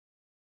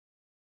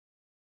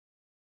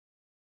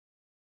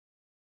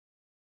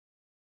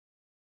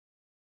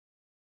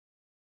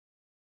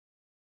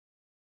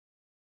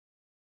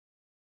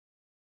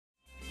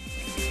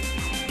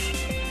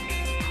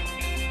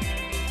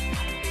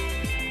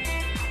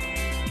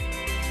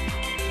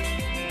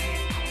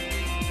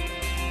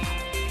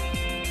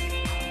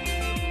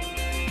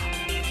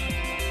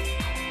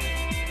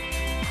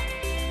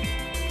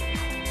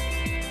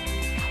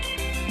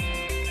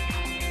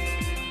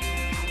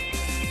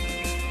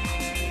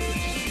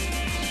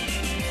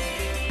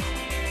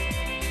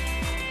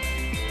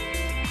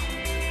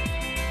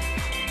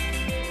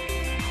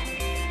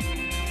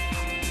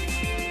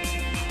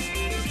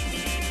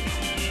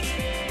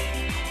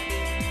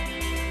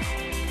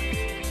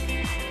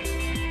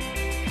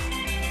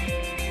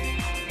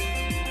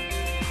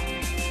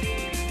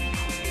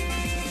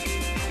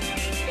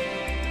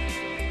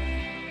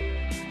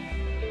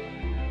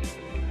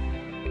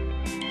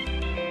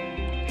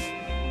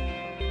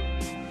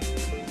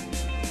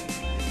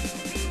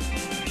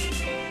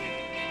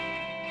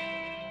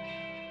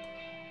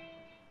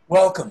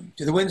Welcome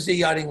to the Wednesday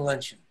Yachting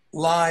Luncheon,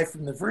 live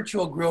from the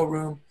virtual grill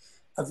room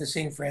of the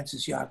St.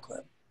 Francis Yacht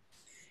Club.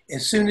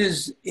 As soon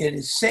as it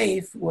is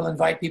safe, we'll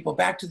invite people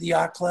back to the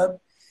Yacht Club,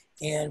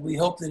 and we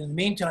hope that in the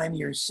meantime,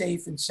 you're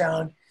safe and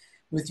sound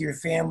with your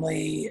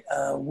family,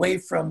 away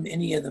from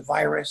any of the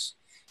virus,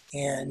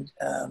 and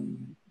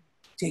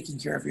taking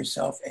care of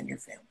yourself and your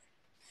family.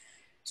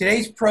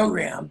 Today's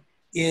program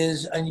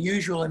is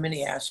unusual in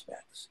many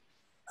aspects.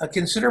 A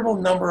considerable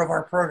number of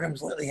our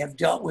programs lately have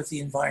dealt with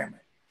the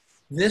environment.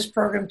 This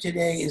program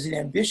today is an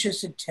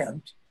ambitious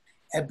attempt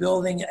at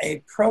building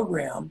a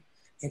program,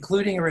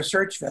 including a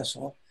research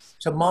vessel,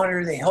 to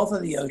monitor the health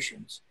of the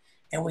oceans.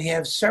 And we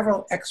have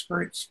several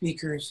expert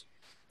speakers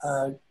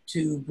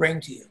to bring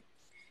to you,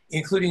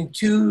 including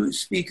 2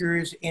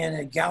 speakers and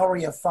a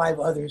gallery of 5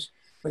 others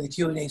for the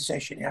Q&A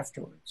session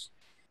afterwards.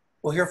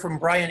 We'll hear from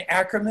Brian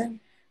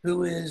Ackerman,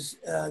 who is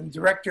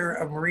Director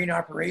of Marine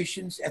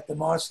Operations at the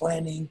Moss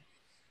Landing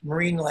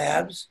Marine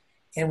Labs.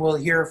 And we'll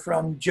hear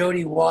from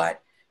Jody Watt,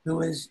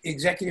 who is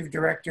Executive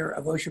Director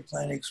of Ocean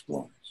Planet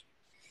Explorers.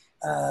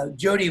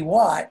 Jody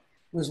Watt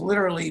was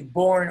literally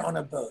born on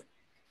a boat.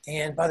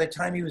 And by the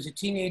time he was a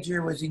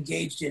teenager, was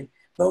engaged in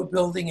boat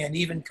building and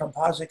even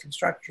composite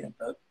construction of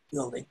boat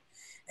building,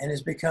 and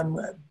has become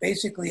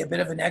basically a bit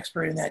of an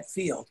expert in that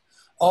field.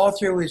 All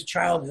through his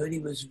childhood, he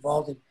was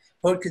involved in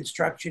boat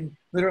construction,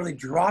 literally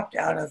dropped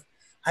out of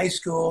high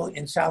school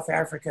in South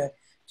Africa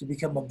to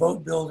become a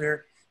boat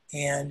builder,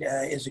 and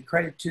is a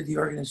credit to the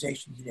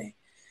organization today.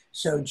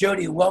 So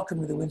Jody,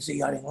 welcome to the Wednesday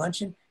Yachting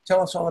Luncheon. Tell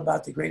us all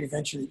about the great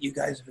adventure that you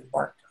guys have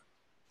embarked on.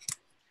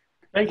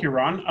 Thank you,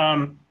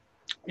 Ron.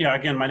 Yeah,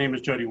 again, my name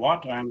is Jody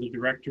Watt. I'm the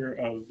director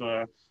of,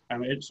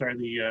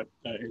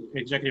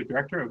 executive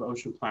director of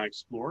Ocean Planet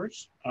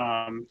Explorers.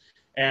 Brian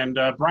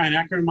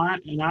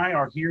Ackerman and I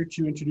are here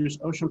to introduce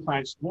Ocean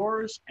Planet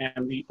Explorers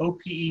and the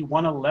OPE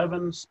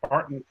 111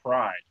 Spartan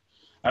Pride.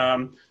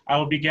 I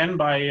will begin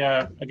by,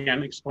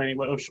 again, explaining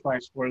what Ocean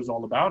Planet Explorers is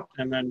all about,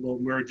 and then we'll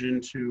merge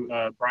into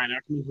Brian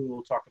Ackerman, who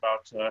will talk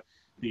about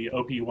the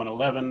OPE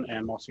 111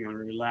 and Moss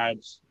Landing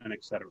Labs, and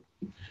et cetera.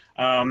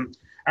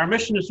 Our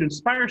mission is to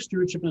inspire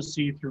stewardship in the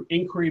sea through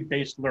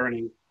inquiry-based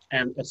learning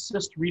and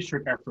assist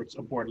research efforts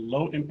aboard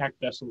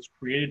low-impact vessels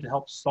created to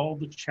help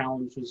solve the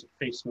challenges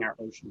facing our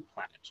ocean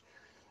planet.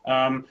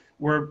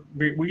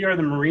 We are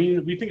the marine, I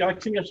like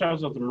to think of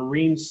ourselves as the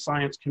marine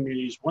science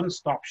community's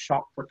one-stop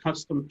shop for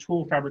custom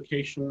tool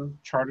fabrication,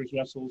 charters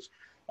vessels,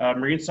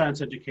 marine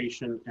science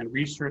education, and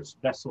research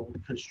vessel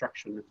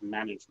construction and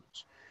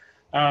management.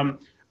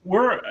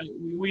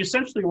 We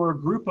essentially were a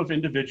group of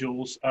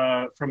individuals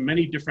from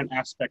many different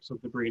aspects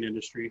of the marine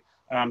industry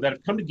that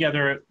have come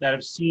together, that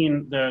have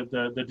seen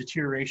the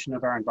deterioration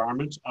of our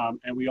environment,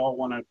 and we all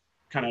want to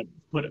kind of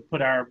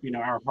put our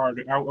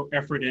our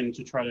effort in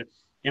to try to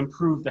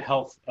improve the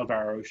health of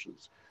our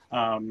oceans.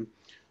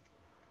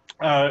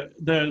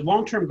 The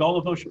long-term goal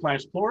of Ocean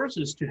Planet Explorers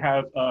is to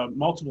have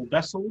multiple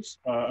vessels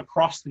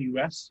across the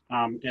U.S.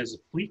 As a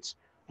fleet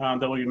that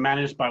will be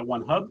managed by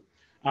one hub.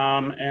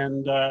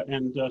 And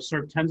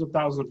serve tens of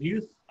thousands of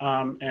youth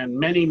and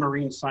many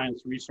marine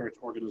science research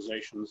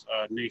organizations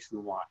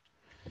nationwide.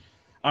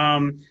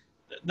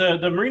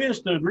 The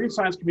marine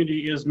science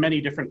community is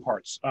many different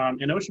parts,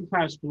 and Ocean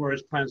Planet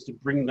Explorers plans to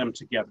bring them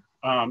together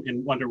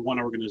under one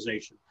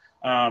organization.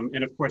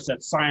 And of course,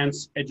 that's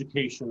science,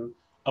 education,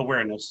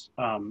 awareness,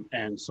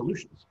 and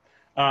solutions.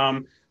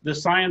 The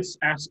science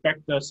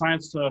aspect, the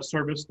science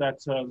service that,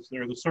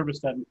 or the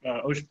service that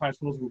Ocean Planet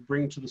Explorers will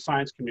bring to the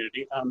science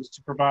community is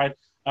to provide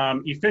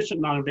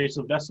efficient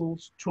non-invasive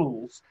vessels,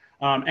 tools,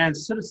 and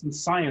citizen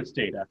science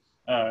data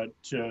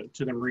to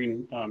the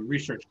marine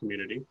research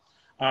community.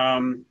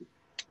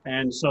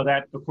 And so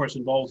that, of course,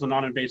 involves the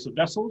non-invasive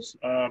vessels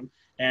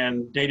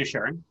and data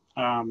sharing,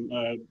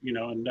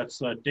 and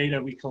that's data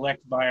we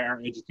collect via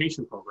our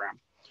education program.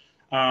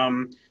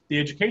 The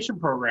education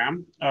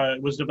program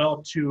was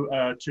developed to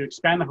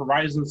expand the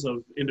horizons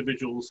of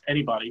individuals,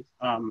 anybody,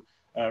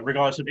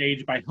 regardless of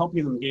age, by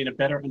helping them gain a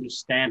better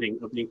understanding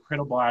of the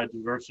incredible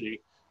biodiversity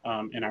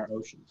in our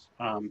oceans.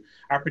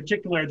 Our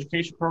particular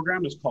education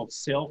program is called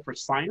Sail for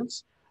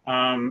Science.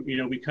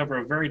 We cover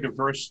a very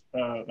diverse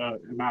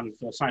amount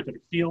of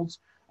scientific fields,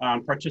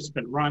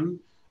 participant run,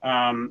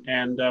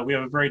 and we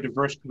have a very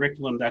diverse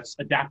curriculum that's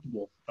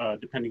adaptable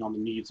depending on the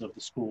needs of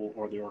the school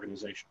or the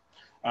organization.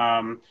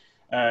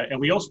 And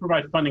we also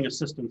provide funding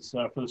assistance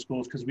for the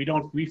schools, because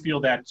we feel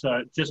that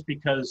just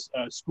because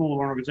a school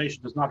or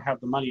organization does not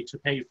have the money to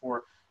pay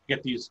for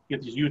get these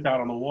youth out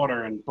on the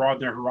water and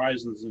broaden their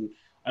horizons and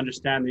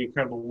understand the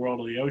incredible world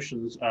of the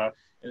oceans,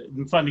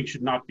 funding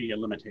should not be a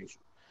limitation.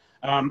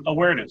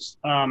 Awareness.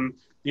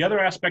 The other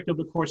aspect of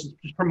the course is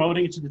just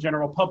promoting it to the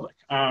general public.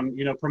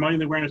 Promoting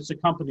the awareness to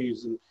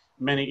companies and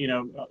many,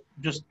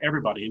 just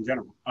everybody in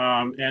general.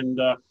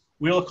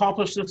 We'll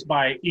accomplish this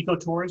by eco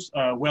tours,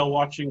 whale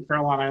watching,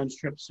 Caroline Islands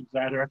trips,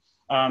 etc.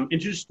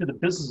 Introduced to the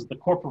businesses, the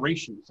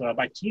corporations,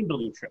 by team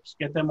building trips,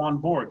 get them on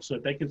board so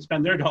that they can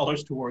spend their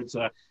dollars towards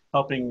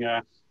helping,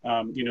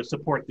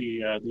 support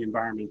the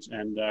environment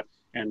and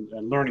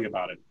learning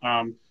about it.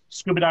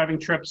 scuba diving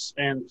trips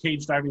and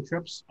cage diving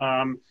trips,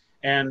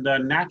 and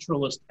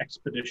naturalist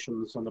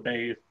expeditions on the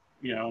bay,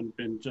 you know,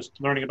 and just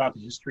learning about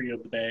the history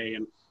of the bay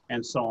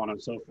and so on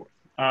and so forth.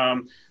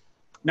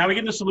 Now we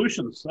get into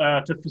solutions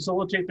to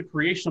facilitate the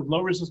creation of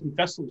low-resistant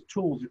vessels,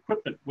 tools,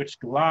 equipment, which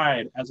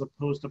glide as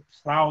opposed to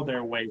plow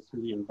their way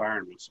through the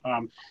environment.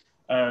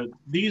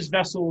 These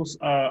vessels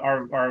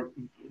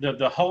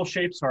the hull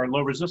shapes are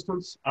low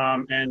resistance,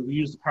 and we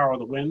use the power of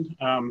the wind,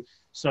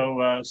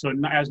 so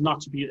as not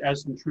to be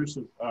as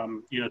intrusive,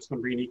 you know, to the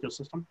marine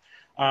ecosystem.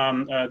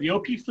 The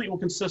OP fleet will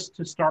consist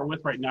to start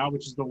with right now,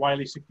 which is the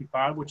Wylie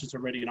 65, which is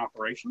already in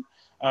operation,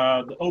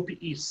 the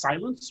OPE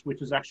Silence,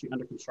 which is actually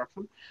under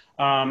construction,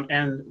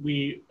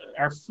 and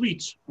our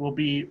fleet will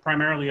be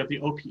primarily of the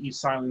OPE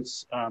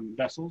Silence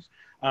vessels,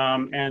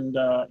 and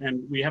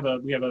we have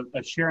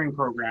a sharing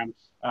program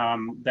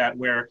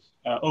where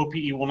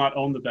OPE will not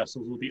own the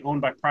vessels, will be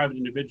owned by private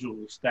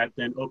individuals that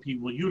then OPE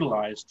will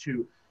utilize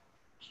to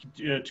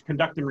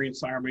conduct the marine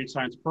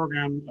science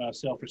program,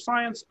 Sail for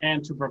Science,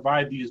 and to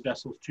provide these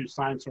vessels to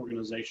science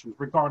organizations,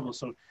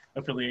 regardless of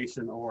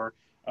affiliation or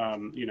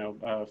you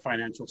know,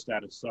 financial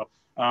status. So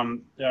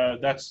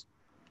that's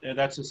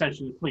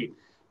essentially the fleet.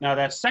 Now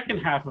that second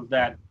half of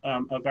that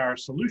of our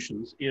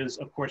solutions is,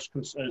 of course,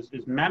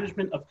 is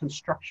management of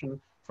construction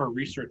for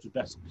research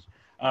vessels,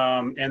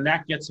 and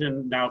that gets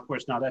in now. Of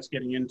course, now that's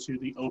getting into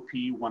the OP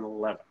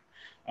 111.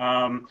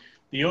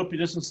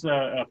 This is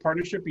a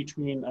partnership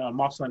between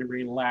Moss Landing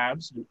Marine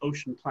Labs and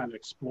Ocean Planet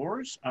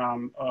Explorers.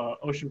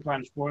 Ocean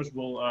Planet Explorers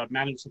will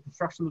manage the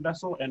construction of the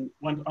vessel, and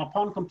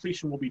upon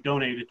completion will be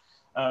donated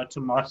to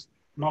Moss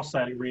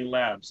Landing Marine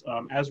Labs.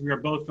 As we are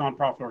both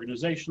nonprofit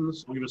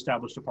organizations, we've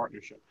established a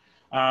partnership.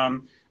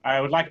 I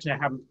would like to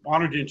have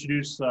honored to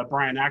introduce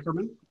Brian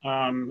Ackerman,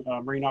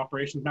 Marine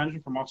Operations Manager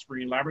for Moss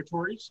Marine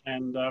Laboratories.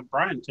 And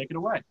Brian, take it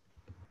away.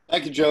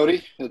 Thank you,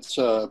 Jody. It's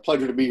a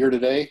pleasure to be here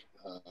today.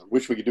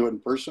 Wish we could do it in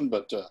person,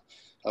 but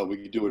we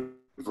could do it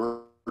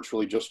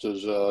virtually just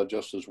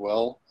as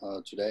well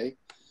today.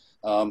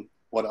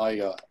 What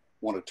I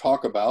want to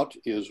talk about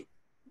is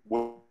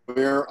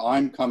where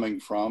I'm coming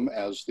from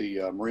as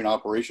the Marine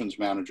Operations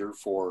Manager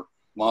for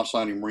Moss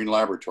Landing Marine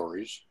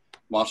Laboratories.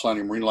 Moss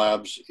Landing Marine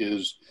Labs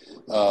is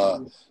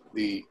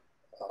the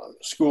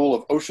School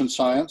of Ocean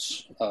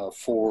Science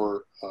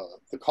for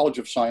the College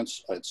of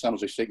Science at San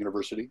Jose State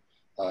University,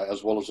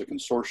 as well as a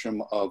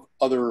consortium of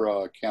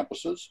other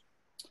campuses.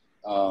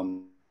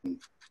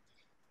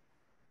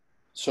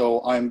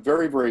 So I'm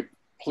very, very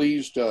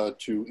pleased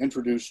to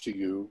introduce to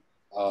you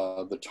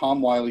the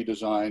Tom Wylie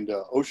designed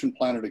Ocean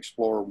Planet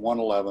Explorer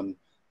 111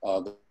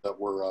 that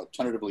we're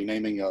tentatively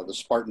naming the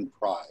Spartan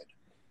Pride.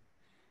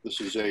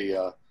 This is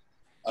a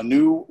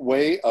new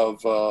way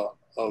of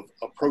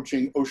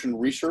approaching ocean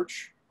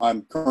research.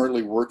 I'm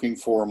currently working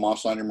for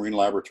Moss Landing Marine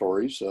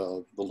Laboratories,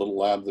 the little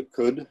lab that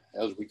could,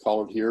 as we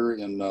call it here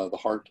in the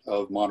heart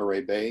of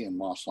Monterey Bay in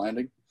Moss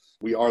Landing.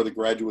 We are the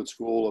Graduate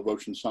School of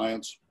Ocean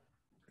Science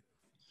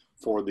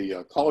for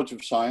the College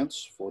of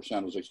Science for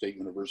San Jose State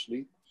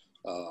University.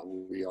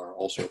 We are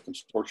also a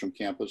consortium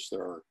campus.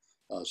 There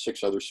are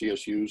 6 other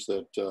CSUs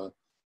that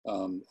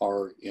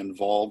are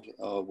involved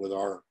with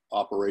our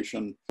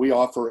operation. We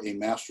offer a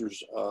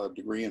master's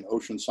degree in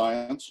ocean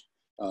science.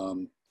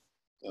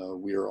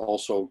 We are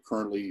also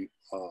currently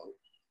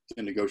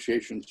in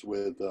negotiations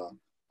with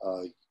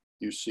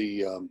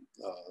UC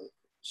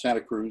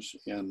Santa Cruz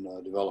in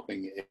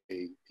developing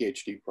a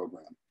PhD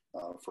program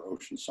for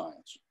ocean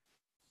science.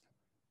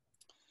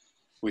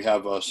 We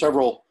have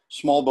several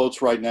small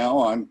boats right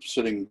now. I'm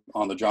sitting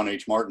on the John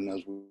H. Martin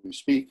as we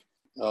speak.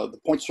 The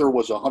Point Sur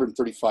was a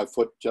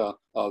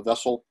 135-foot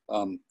vessel,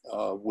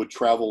 would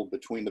travel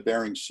between the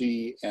Bering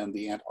Sea and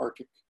the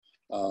Antarctic.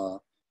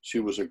 She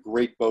was a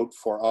great boat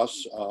for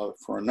us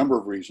for a number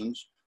of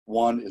reasons.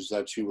 One is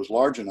that she was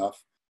large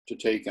enough to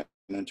take an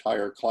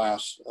entire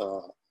class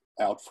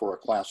out for a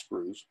class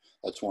cruise.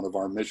 That's one of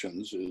our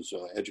missions, is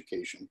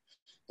education.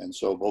 And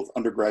so both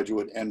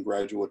undergraduate and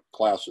graduate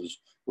classes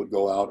would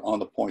go out on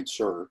the Point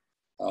Sur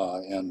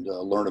and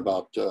learn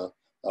about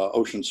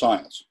ocean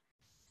science.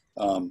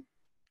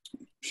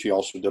 She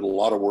also did a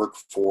lot of work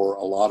for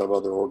a lot of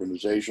other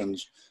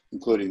organizations,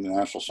 including the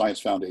National Science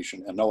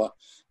Foundation and NOAA,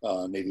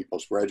 Navy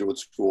Postgraduate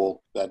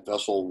School. That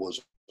vessel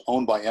was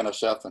owned by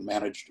NSF and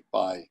managed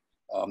by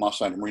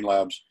Moss Landing Marine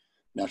Labs.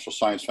 National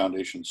Science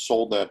Foundation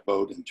sold that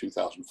boat in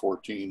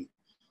 2014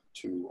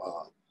 to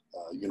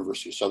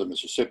University of Southern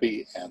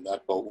Mississippi, and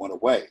that boat went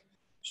away.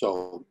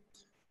 So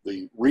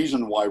the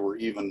reason why we're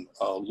even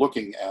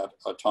looking at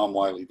a Tom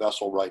Wylie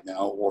vessel right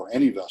now, or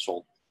any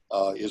vessel,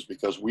 is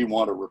because we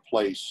want to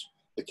replace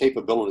the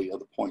capability of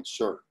the Point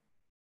Sur.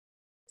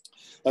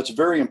 That's a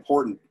very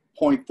important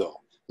point, though,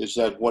 is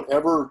that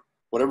whatever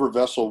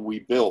vessel we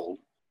build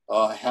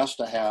has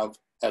to have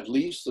at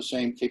least the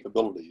same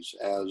capabilities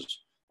as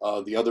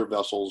the other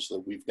vessels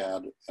that we've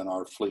got in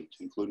our fleet,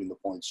 including the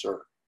Point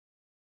Sur.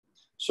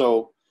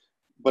 So,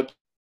 but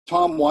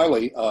Tom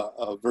Wylie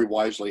very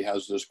wisely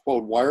has this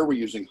quote: "Why are we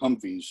using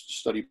Humvees to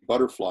study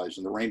butterflies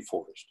in the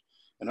rainforest?"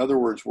 In other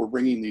words, we're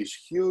bringing these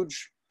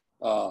huge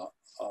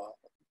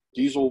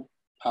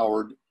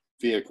diesel-powered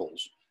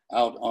vehicles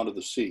out onto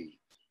the sea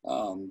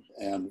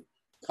and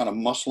kind of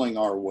muscling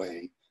our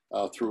way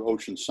through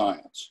ocean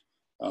science.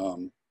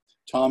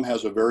 Tom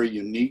has a very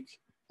unique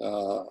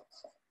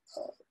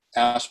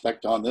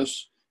aspect on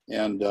this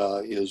and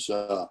is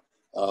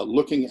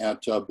looking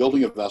at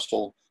building a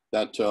vessel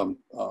that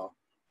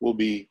will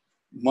be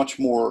much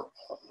more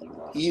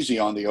easy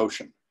on the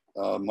ocean,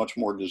 much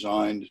more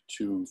designed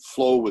to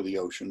flow with the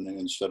ocean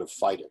instead of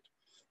fight it.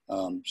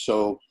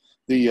 So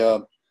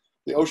the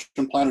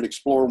Ocean Planet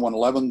Explorer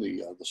 111,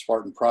 the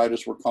Spartan Pride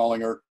as we're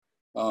calling her,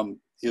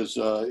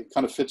 it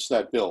kind of fits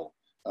that bill.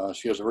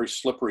 She has a very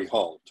slippery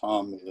hull.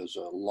 Tom has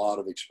a lot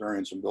of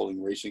experience in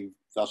building racing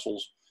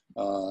vessels,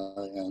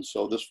 and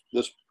so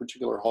this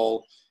particular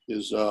hull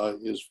is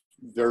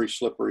very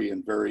slippery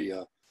and very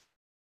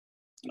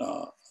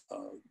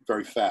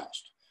very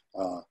fast.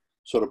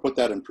 So to put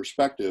that in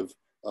perspective,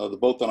 the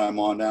boat that I'm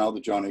on now, the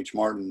John H.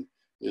 Martin,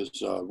 is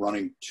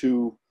running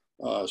two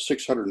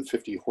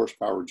 650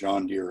 horsepower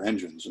John Deere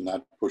engines, and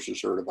that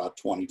pushes her at about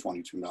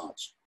 22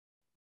 knots.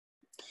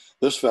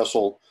 This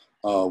vessel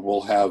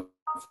will have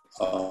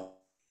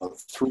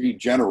 3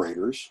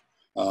 generators,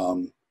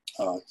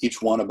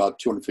 each one about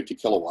 250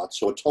 kilowatts,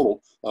 so a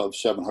total of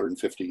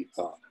 750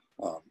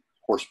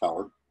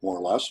 horsepower, more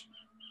or less,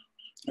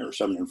 or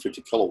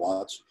 750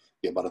 kilowatts,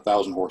 be about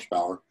 1,000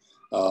 horsepower.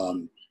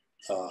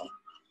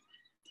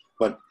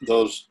 But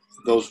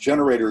those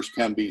generators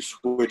can be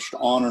switched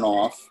on and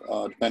off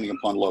depending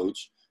upon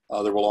loads.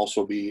 There will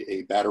also be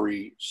a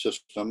battery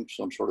system,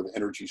 some sort of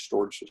energy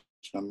storage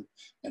system,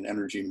 an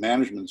energy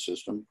management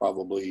system,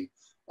 probably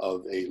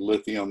of a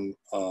lithium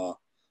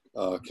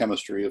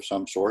chemistry of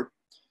some sort,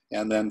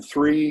 and then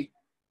 3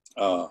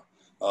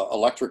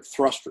 electric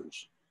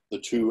thrusters. The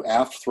 2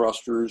 aft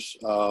thrusters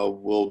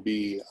will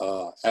be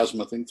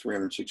azimuthing,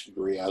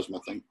 360-degree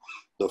azimuthing.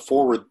 The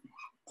forward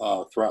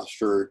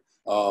thruster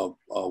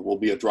will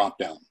be a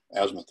drop-down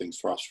azimuthing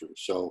thruster.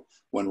 So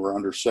when we're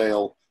under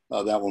sail,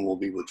 that one will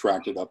be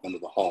retracted up into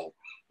the hull.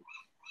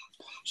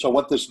 So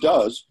what this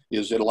does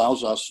is it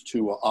allows us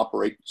to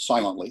operate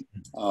silently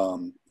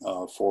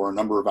for a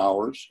number of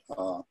hours.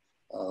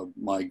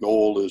 My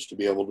goal is to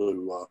be able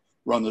to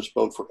run this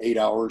boat for 8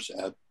 hours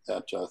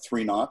at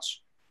 3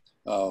 knots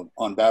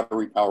on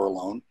battery power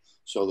alone,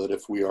 so that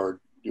if we are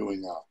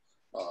doing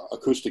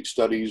acoustic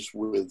studies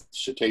with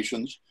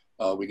cetaceans,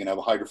 we can have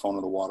a hydrophone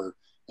in the water,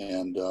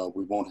 and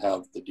we won't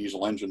have the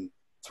diesel engine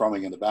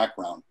thrumming in the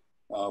background.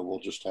 We'll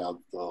just have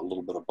a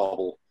little bit of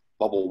bubble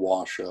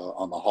wash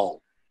on the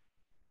hull.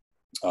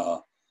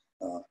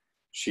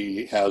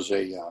 She has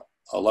a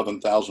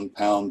 11,000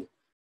 pound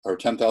or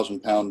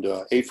 10,000 pound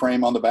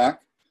A-frame on the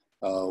back.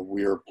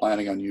 We are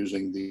planning on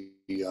using the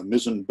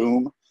mizzen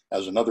boom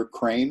as another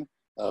crane.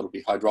 It'll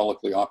be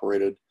hydraulically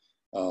operated.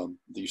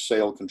 The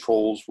sail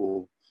controls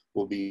will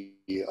be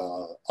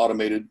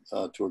automated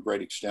to a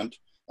great extent,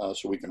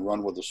 so we can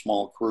run with a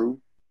small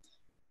crew.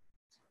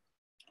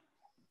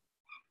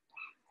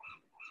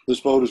 This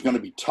boat is going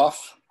to be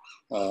tough.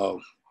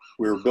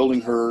 We're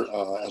building her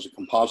as a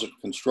composite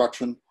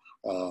construction,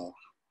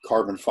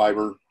 carbon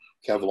fiber,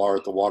 Kevlar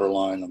at the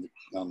waterline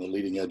on the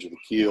leading edge of the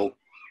keel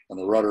and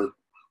the rudder.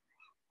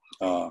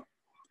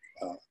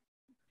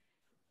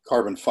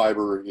 Carbon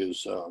fiber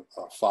is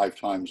 5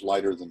 times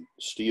lighter than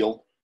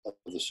steel of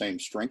the same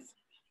strength.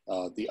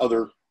 The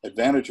other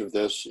advantage of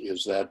this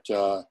is that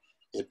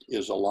it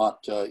is a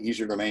lot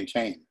easier to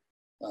maintain.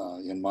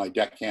 In my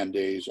deckhand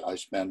days, I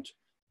spent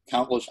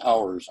countless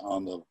hours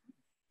on the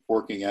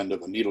working end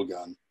of a needle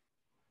gun,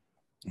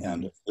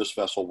 and this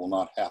vessel will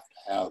not have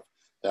to have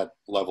that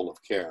level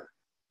of care.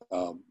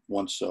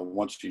 Once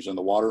she's in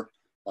the water,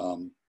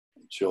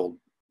 she'll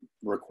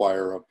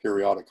require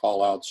periodic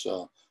haul-outs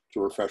to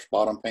refresh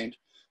bottom paint,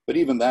 but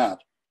even that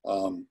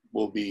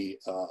will be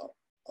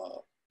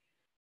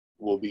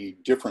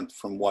different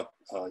from what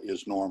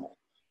is normal.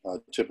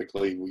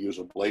 Typically, we use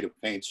a blade of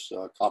paints,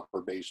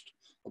 copper-based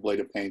blade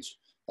of paints.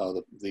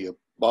 The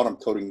bottom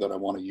coating that I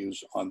want to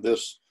use on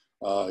this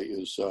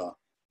is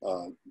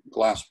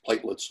glass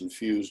platelets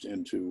infused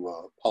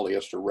into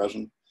polyester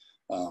resin.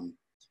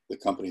 The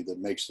company that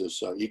makes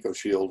this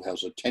EcoShield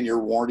has a 10-year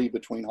warranty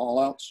between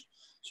haul-outs.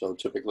 So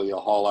typically a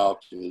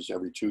haul-out is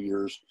every 2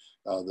 years.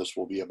 This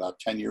will be about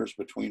 10 years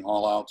between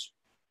haul-outs.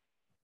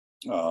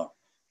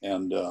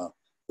 And the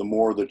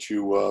more that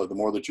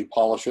you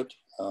polish it,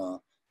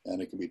 and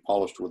it can be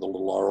polished with a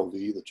little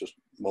ROV that just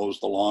mows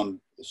the lawn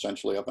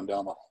essentially up and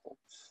down the hull,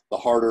 the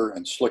harder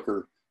and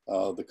slicker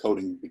the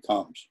coating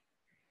becomes.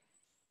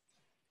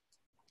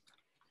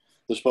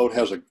 This boat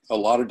has a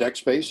lot of deck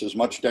space, as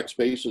much deck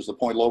space as the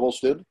Point Lobos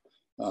did.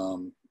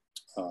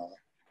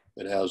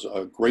 It has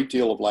a great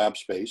deal of lab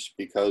space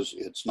because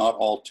it's not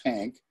all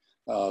tank.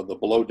 The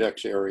below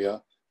decks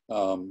area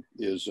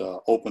is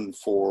open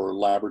for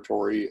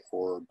laboratory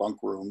or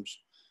bunk rooms.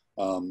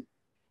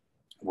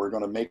 We're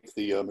going to make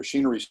the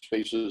machinery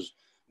spaces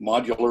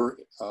modular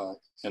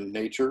in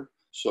nature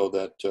so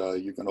that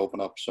you can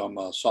open up some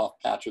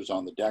soft patches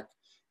on the deck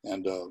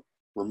and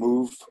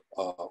remove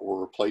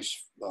or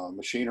replace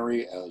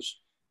machinery as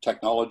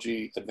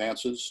technology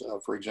advances.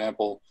 For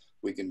example,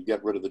 we can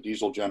get rid of the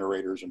diesel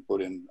generators and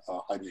put in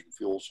hydrogen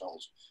fuel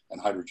cells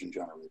and hydrogen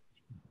generators.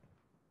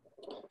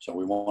 So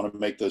we want to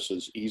make this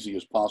as easy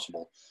as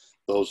possible.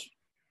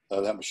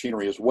 That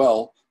machinery as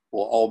well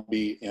will all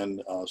be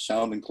in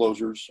sound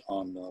enclosures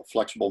on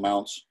flexible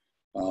mounts,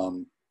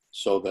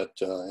 so that,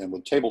 and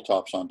with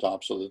tabletops on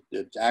top, so that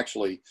it's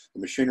actually,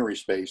 the machinery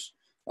space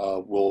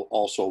will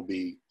also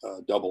be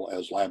double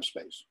as lab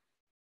space.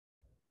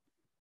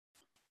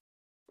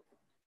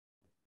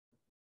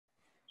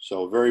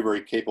 So a very,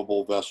 very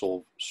capable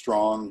vessel,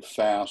 strong,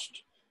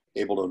 fast,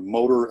 able to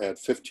motor at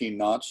 15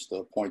 knots.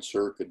 The Point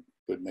Sur could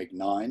make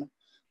 9.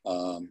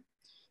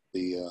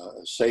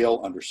 The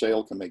sail, under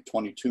sail, can make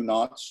 22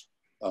 knots.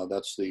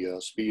 That's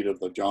the speed of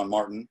the John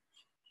Martin.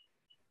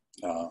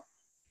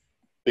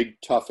 Big,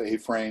 tough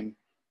A-frame.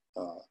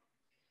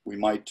 We're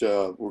going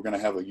to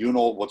have a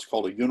Unol, what's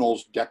called a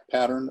Unol's deck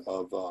pattern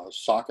of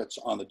sockets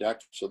on the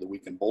deck so that we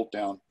can bolt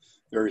down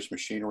various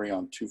machinery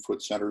on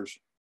 2-foot centers.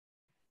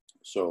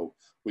 So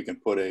we can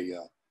put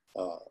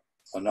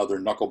another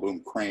knuckle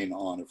boom crane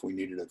on if we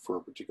needed it for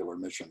a particular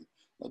mission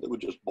that would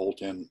just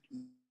bolt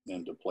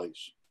into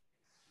place.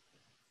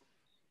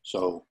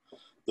 So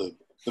the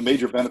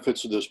major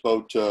benefits of this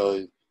boat,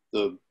 the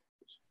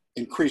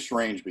increased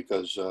range,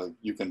 because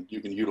you can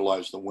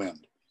utilize the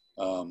wind.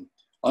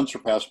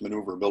 Unsurpassed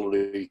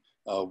maneuverability.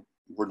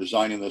 We're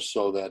designing this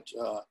so that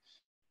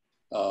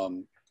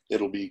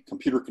it'll be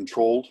computer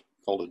controlled,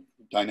 called a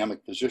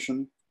dynamic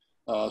position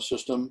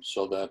system,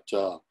 so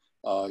that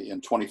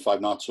in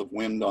 25 knots of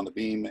wind on the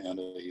beam and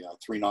a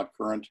 3-knot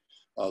current,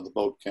 the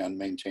boat can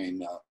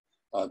maintain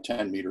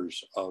 10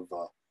 meters of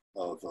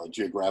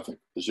geographic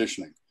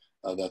positioning.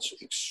 That's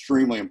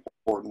extremely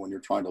important when you're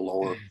trying to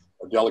lower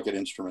a delicate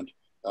instrument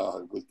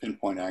with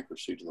pinpoint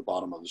accuracy to the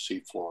bottom of the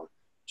sea floor,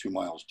 2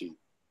 miles deep.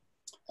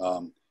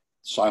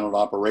 Silent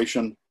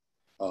operation,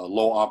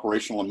 low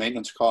operational and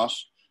maintenance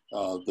costs.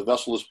 The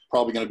vessel is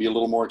probably going to be a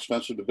little more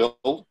expensive to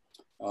build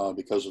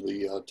because of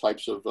the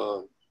types of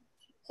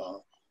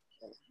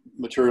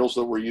materials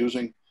that we're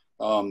using.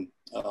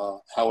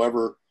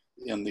 However,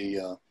 in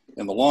the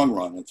long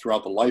run and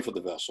throughout the life of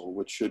the vessel,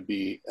 which should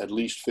be at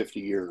least 50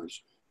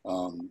 years,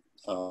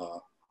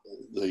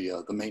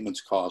 the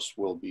maintenance costs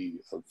will be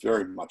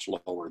very much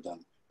lower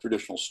than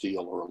traditional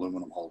steel or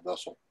aluminum hull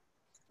vessel.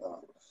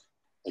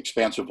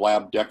 Expansive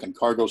lab, deck, and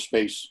cargo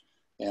space,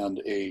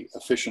 and a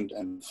efficient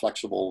and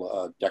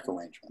flexible deck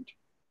arrangement.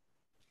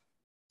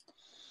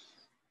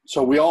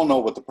 So we all know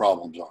what the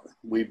problems are.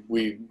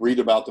 We read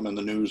about them in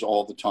the news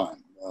all the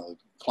time.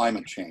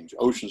 Climate change,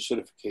 ocean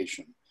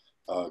acidification.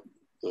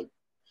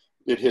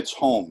 It hits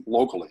home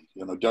locally.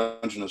 You know,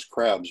 Dungeness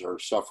crabs are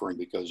suffering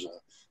because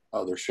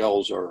their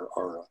shells are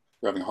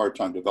having a hard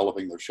time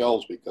developing their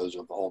shells because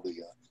of all the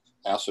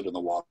acid in the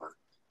water.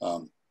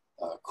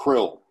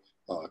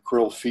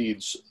 Krill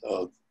feeds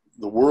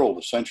the world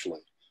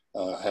essentially.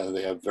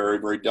 They have very,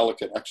 very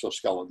delicate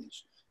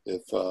exoskeletons.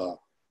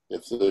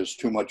 If there's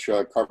too much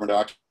carbon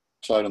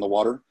dioxide in the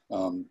water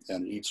and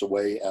it eats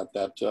away at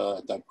that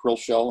krill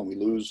shell and we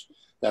lose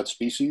that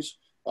species,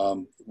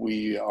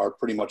 we are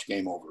pretty much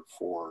game over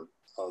for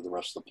the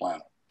rest of the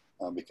planet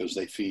because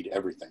they feed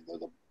everything.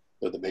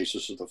 They're the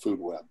basis of the food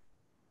web.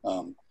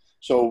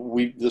 So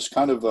this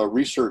kind of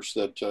research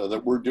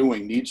that we're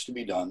doing needs to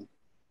be done.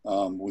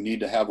 We need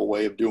to have a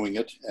way of doing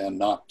it and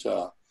not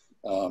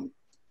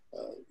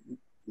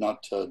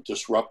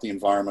disrupt the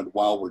environment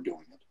while we're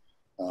doing it.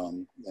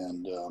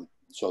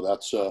 So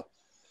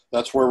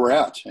that's where we're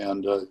at.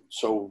 And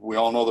so we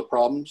all know the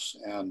problems,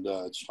 and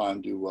it's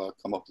time to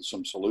come up with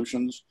some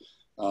solutions.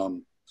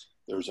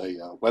 There's a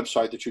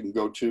website that you can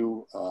go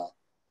to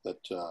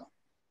that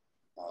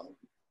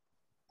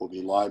will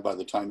be live by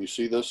the time you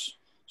see this.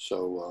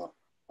 So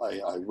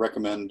I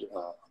recommend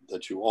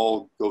that you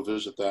all go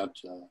visit that,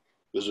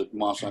 visit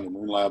Moss Island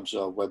Marine Lab's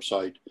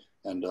website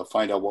and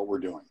find out what we're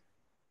doing.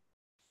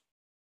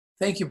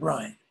 Thank you,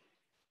 Brian.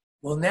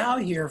 We'll now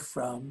hear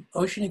from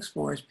Ocean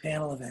Explorer's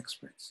panel of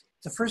experts,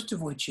 the first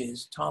of which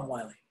is Tom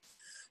Wylie.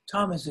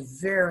 Tom is a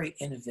very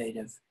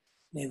innovative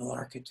naval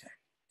architect,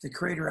 the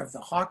creator of the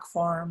Hawk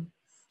Farm,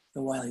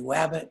 the Wylie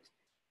Wabbit,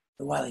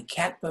 the Wylie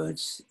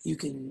catboats. You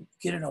can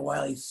get in a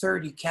Wylie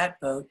 30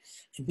 catboat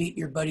and beat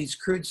your buddy's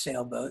crude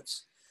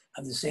sailboats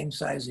of the same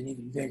size and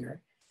even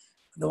bigger.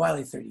 The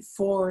Wylie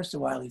 34s, the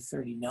Wylie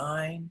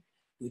 39,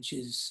 which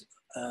is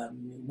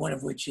one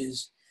of which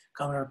is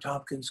Commodore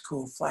Tompkins'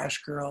 cool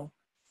Flash Girl.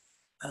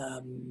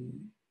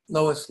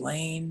 Lois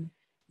Lane,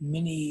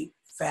 mini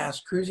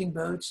fast cruising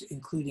boats,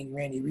 including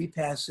Randy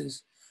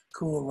Repass's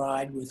cool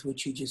ride with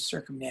which he just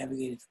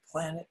circumnavigated the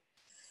planet.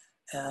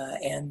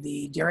 And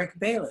the Derek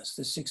Bayless,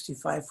 the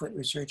 65-foot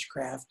research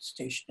craft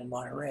stationed in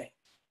Monterey.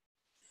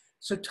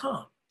 So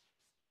Tom,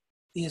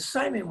 the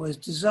assignment was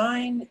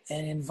design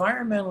an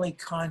environmentally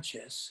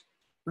conscious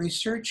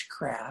research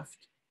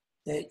craft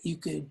that you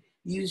could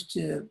use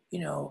to,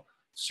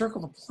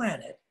 circle the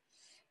planet.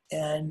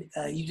 And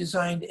you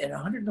designed an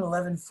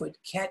 111-foot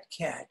cat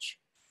catch.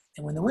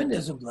 And when the wind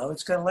doesn't blow,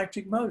 it's got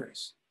electric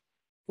motors.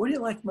 What do you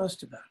like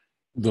most about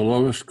it? The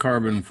lowest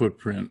carbon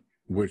footprint,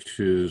 which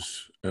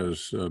is,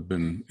 has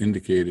been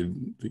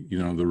indicated, you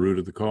know, the root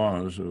of the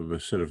cause of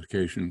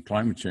acidification,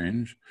 climate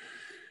change.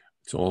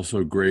 It's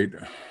also great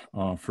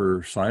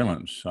for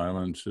silence.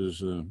 Silence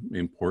is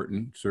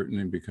important,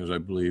 certainly, because I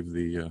believe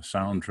the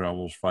sound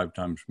travels 5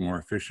 times more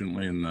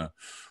efficiently in the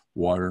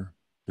water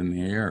than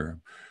the air.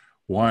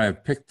 Why I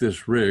picked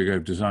this rig,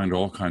 I've designed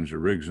all kinds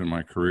of rigs in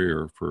my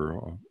career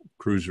for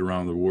cruise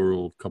around the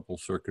world, couple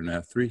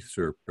circunet, 3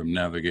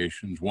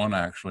 circumnavigations, one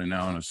actually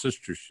now in a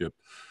sister ship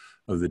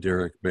of the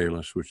Derek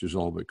Bayless, which is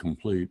all but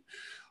complete.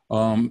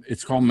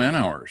 It's called Man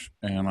Hours,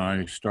 and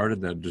I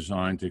started that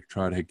design to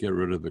try to get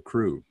rid of the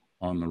crew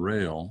on the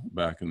rail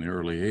back in the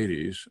early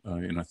 80s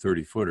in a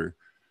 30-footer.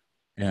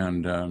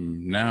 And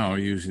now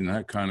using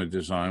that kind of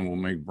design will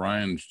make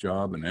Brian's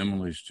job and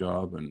Emily's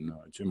job and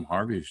Jim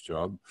Harvey's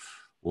job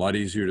a lot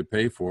easier to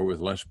pay for with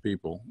less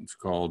people. It's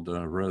called,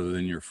 rather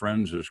than your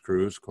friends as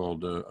crew, it's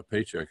called a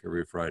paycheck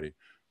every Friday.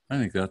 I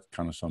think that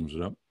kind of sums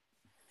it up.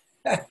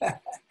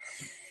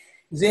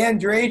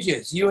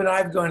 Zandrages, you and I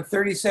have gone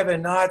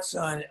 37 knots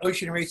on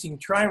ocean racing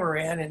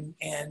trimaran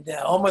and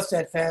almost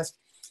that fast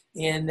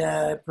in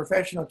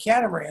professional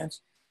catamarans.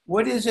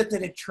 What is it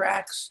that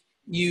attracts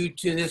you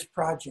to this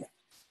project?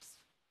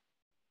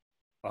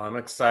 Well, I'm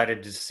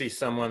excited to see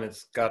someone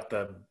that's got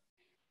the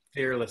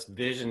fearless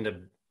vision to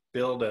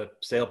build a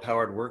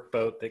sail-powered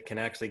workboat that can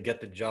actually get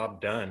the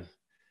job done.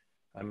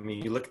 I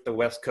mean, you look at the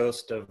west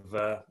coast of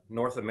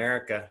North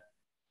America,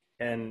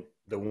 and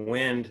the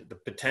wind, the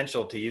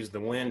potential to use the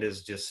wind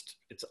is just,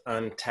 it's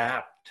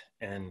untapped.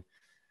 And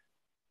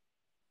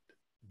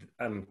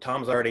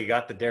Tom's already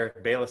got the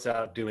Derek Bayless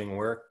out doing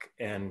work,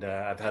 and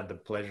I've had the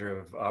pleasure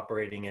of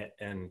operating it.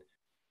 And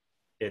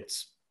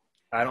it's,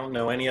 I don't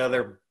know any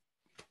other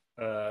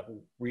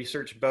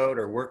research boat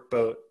or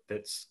workboat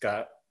that's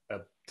got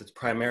that's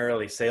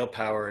primarily sail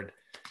powered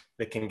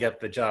that can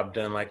get the job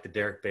done like the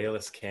Derek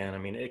Bayless can. I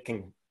mean, it's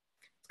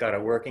got a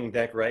working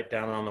deck right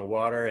down on the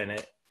water,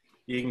 and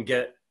you can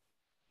get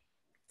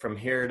from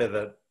here to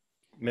the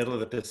middle of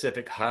the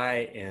Pacific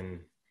High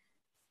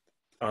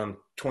on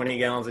 20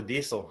 gallons of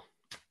diesel,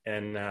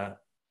 and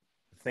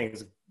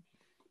things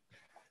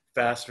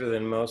faster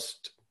than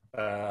most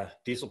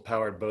diesel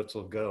powered boats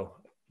will go.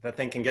 That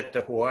thing can get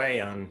to Hawaii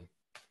on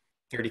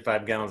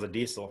 35 gallons of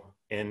diesel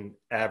in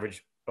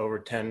average over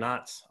 10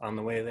 knots on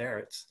the way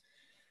there.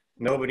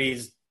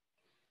 Nobody's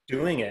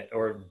doing it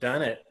or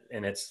done it,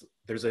 and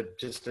there's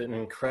just an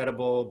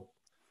incredible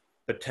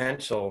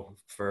potential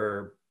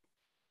for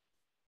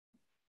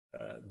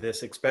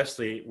this.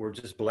 Especially, we're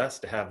just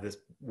blessed to have this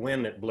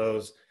wind that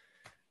blows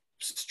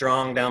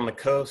strong down the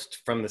coast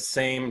from the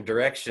same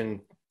direction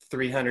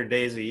 300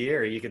 days a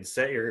year. You could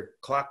set your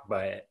clock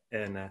by it,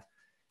 and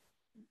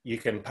you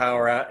can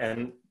power out.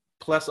 And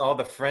plus, all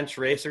the French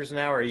racers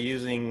now are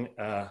using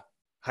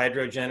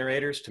hydro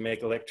generators to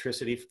make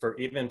electricity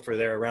even for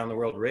their around the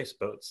world race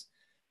boats,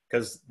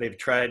 because they've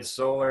tried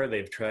solar,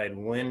 they've tried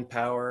wind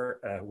power,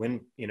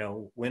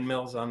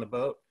 windmills on the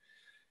boat,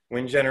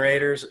 wind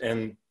generators,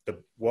 and the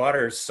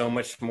water is so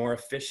much more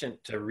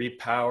efficient to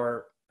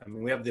repower. I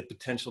mean, we have the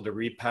potential to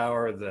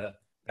repower the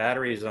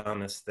batteries on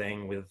this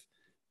thing with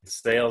the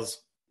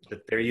sails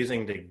that they're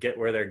using to get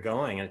where they're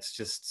going. It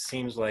just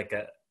seems like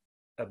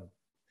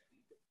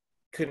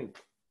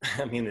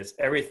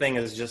everything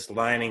is just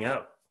lining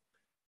up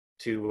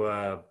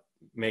to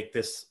make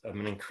this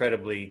an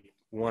incredibly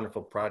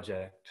wonderful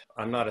project.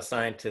 I'm not a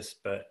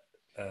scientist, but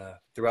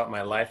throughout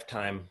my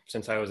lifetime,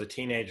 since I was a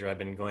teenager, I've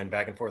been going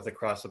back and forth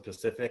across the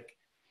Pacific.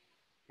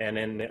 And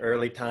in the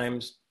early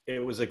times,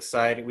 it was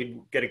exciting. We'd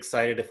get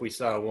excited if we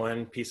saw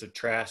one piece of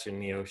trash in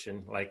the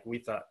ocean. Like, we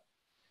thought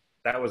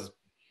that was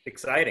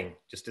exciting,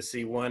 just to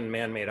see one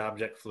man-made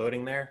object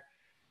floating there.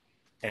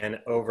 And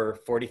over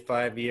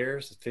 45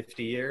 years,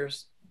 50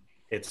 years,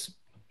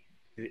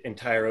 the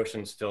entire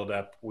ocean's filled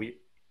up. We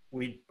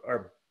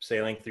are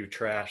sailing through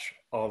trash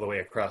all the way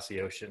across the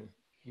ocean.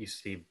 You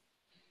see,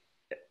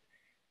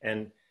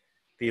 and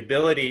the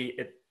ability,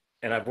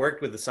 and I've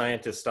worked with the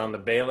scientists on the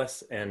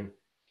Bayless, and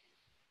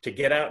to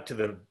get out to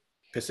the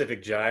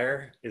Pacific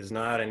Gyre is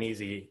not an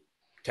easy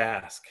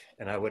task.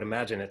 And I would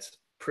imagine it's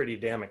pretty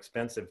damn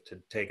expensive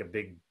to take a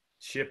big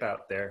ship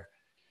out there.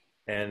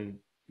 And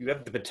you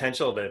have the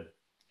potential to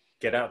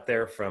get out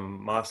there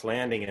from Moss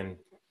Landing in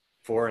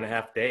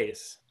 4.5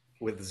 days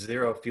with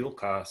 0 fuel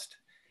cost,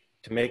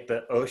 to make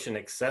the ocean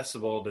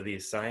accessible to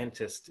these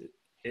scientists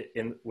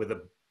with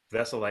a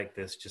vessel like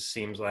this just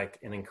seems like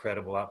an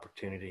incredible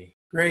opportunity.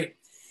 Great.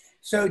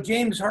 So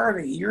James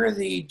Harvey, you're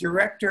the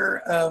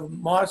director of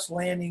Moss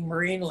Landing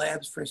Marine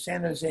Labs for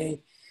San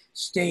Jose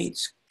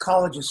State's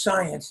College of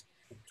Science.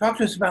 Talk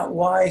to us about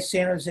why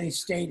San Jose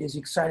State is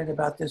excited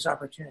about this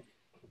opportunity.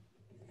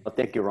 Well,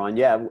 thank you, Ron.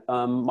 Yeah,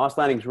 Moss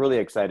Landing is really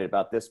excited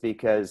about this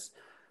because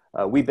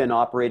we've been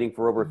operating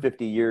for over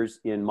 50 years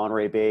in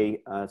Monterey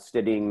Bay,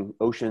 studying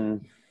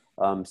ocean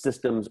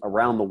systems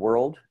around the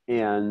world.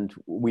 And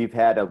we've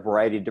had a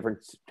variety of different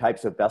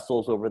types of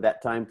vessels over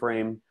that time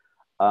frame.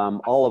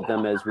 All of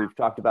them, as we've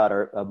talked about,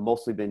 are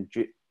mostly been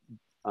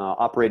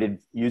operated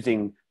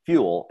using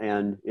fuel.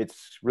 And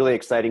it's really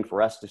exciting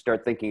for us to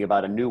start thinking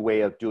about a new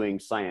way of doing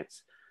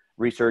science,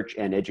 research,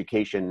 and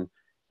education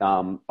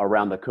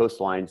around the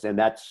coastlines. And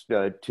that's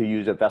to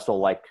use a vessel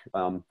like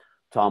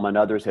Tom and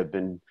others have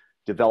been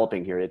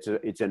developing here.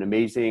 It's an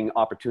amazing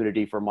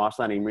opportunity for Moss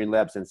Landing Marine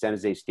Labs and San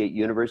Jose State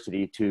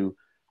University to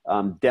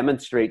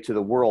demonstrate to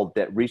the world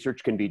that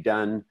research can be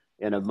done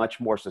in a much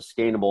more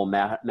sustainable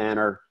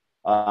manner,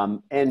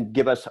 and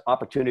give us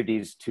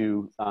opportunities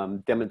to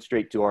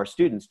demonstrate to our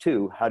students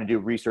too how to do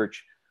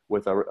research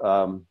with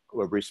a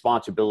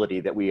responsibility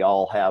that we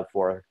all have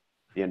for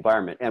the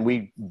environment. And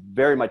we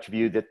very much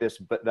view that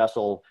this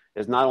vessel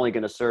is not only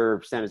going to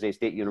serve San Jose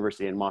State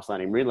University and Moss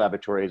Landing Marine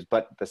Laboratories,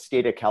 but the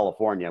state of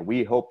California.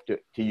 We hope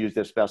to use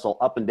this vessel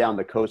up and down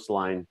the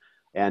coastline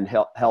and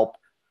help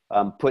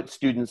put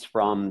students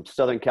from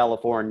Southern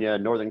California,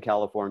 Northern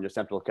California,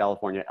 Central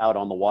California out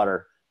on the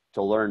water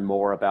to learn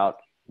more about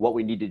what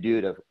we need to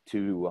do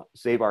to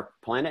save our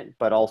planet,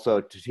 but also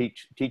to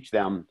teach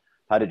them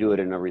how to do it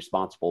in a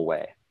responsible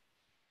way.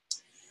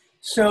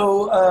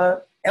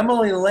 So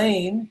Emily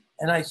Lane,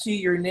 and I see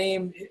your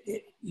name,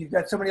 you've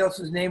got somebody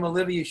else's name,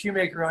 Olivia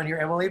Shoemaker, on here,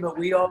 Emily, but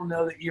we all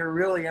know that you're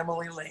really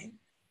Emily Lane,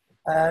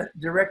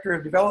 Director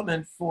of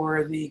Development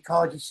for the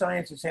College of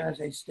Science at San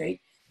Jose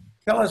State.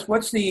 Tell us,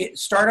 what's the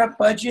startup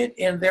budget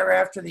and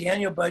thereafter the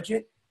annual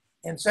budget?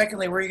 And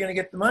secondly, where are you going to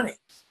get the money?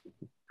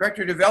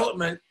 Director of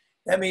Development,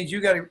 that means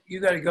you got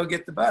to go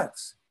get the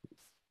bucks.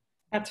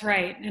 That's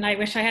right. And I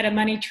wish I had a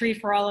money tree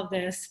for all of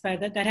this,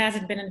 but that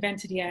hasn't been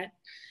invented yet.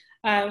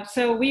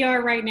 So we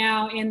are right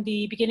now in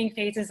the beginning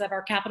phases of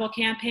our capital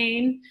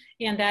campaign,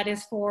 and that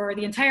is for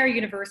the entire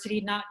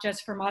university, not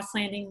just for Moss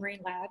Landing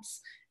Marine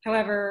Labs.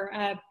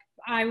 However,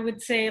 I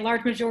would say a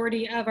large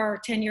majority of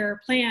our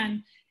 10-year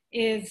plan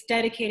is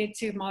dedicated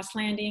to Moss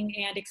Landing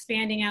and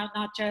expanding out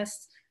not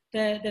just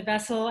the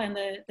vessel and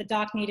the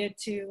dock needed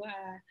to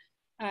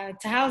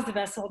house the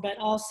vessel, but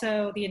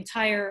also the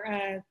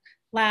entire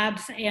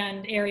labs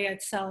and area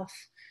itself.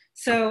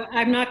 So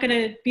I'm not going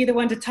to be the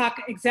one to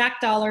talk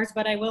exact dollars,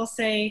 but I will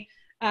say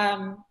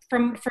from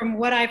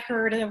what I've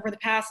heard over the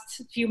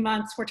past few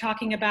months, we're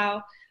talking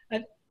about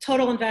a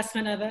total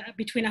investment of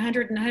between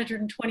 100 and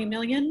 120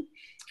 million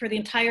for the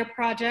entire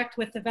project,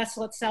 with the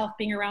vessel itself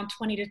being around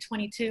 20 to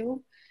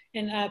 22.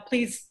 And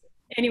please,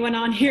 anyone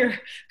on here,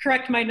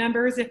 correct my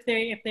numbers if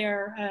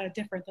they're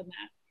different than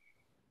that.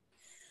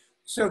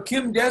 So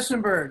Kim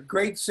Dessenberg,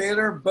 great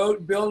sailor,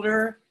 boat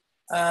builder,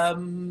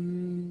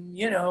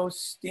 you know,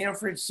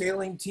 Stanford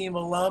sailing team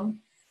alum.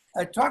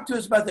 Talk to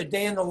us about the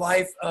day in the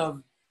life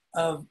of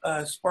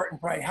Spartan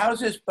Pride. How is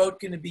this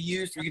boat going to be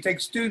used? You can take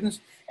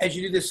students as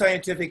you do the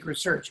scientific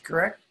research,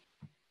 correct?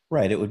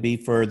 Right. It would be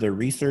for the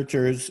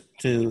researchers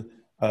to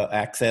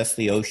access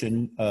the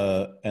ocean,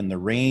 and the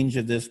range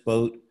of this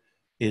boat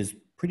is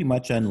pretty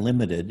much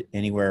unlimited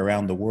anywhere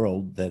around the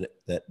world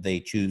that they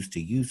choose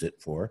to use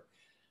it for.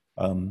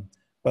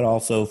 But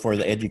also for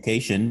the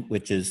education,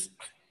 which is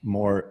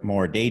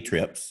more day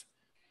trips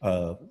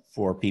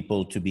for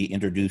people to be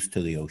introduced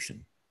to the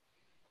ocean,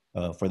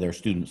 for their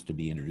students to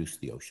be introduced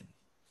to the ocean.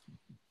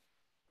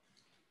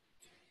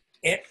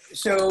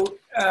 So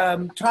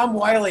Tom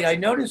Wylie, I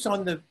noticed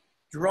on the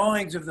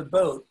drawings of the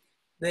boat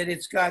that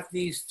it's got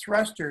these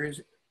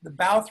thrusters. The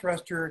bow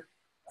thruster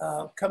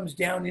comes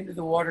down into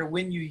the water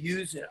when you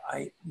use it,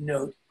 I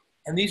note.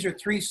 And these are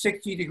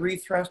 360-degree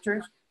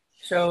thrusters.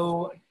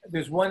 So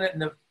there's one in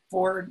the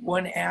forward,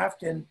 one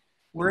aft, and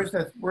where's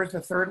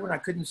the third one? I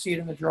couldn't see it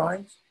in the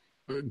drawings.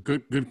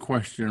 Good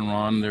question,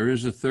 Ron. There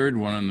is a third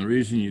one, and the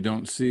reason you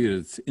don't see it,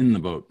 it's in the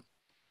boat.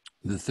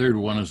 The third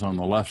one is on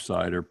the left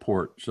side, or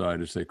port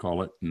side, as they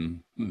call it,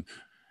 and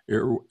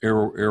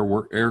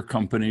air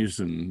companies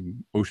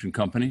and ocean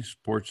companies.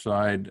 Port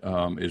side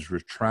is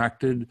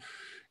retracted,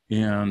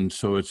 and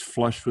so it's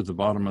flush with the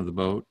bottom of the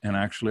boat, and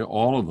actually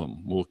all of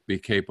them will be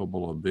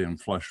capable of being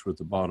flush with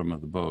the bottom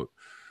of the boat.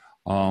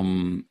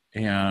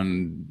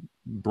 And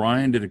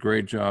Brian did a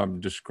great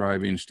job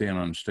describing, staying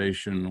on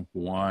station,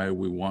 why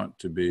we want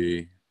to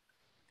be.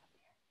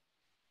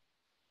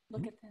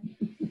 Look at them.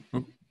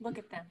 Look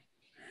at them.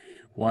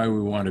 Why we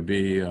want to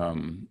be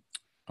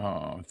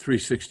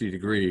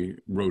 360-degree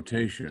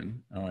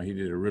rotation. He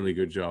did a really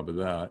good job of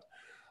that.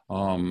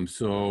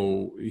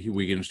 So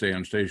we can stay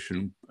on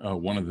station.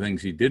 One of the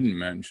things he didn't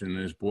mention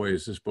is, boy,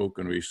 is this boat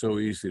going to be so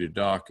easy to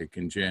dock. It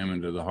can jam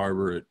into the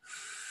harbor at,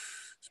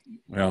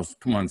 well,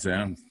 come on,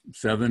 Sam,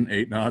 7,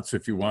 8 knots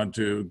if you want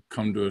to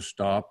come to a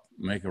stop,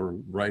 make a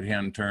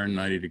right-hand turn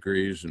 90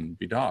 degrees and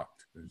be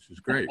docked, which is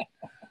great.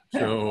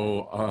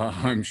 So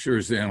I'm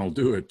sure Zan will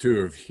do it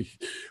too, if a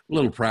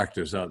little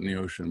practice out in the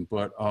ocean.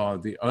 But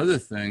the other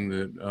thing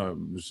that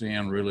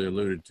Zan really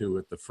alluded to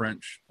with the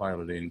French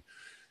piloting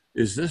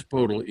is this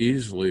boat will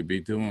easily be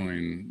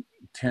doing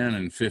 10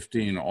 and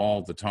 15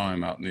 all the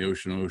time out in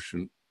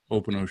the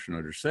open ocean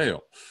under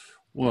sail.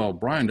 Well,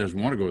 Brian doesn't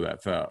want to go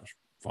that fast.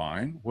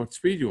 Fine. What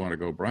speed do you want to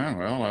go, Brian?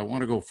 Well, I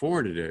want to go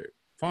 4 today.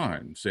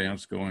 Fine.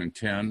 Zan's going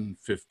 10,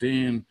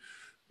 15,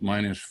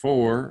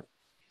 -4.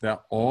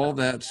 All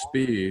that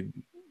speed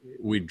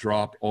we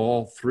drop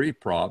all 3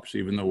 props,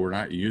 even though we're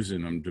not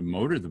using them to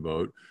motor the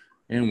boat,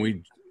 and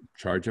we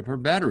charge up our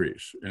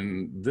batteries.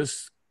 And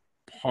this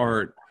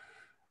part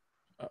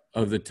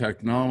of the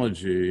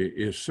technology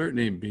is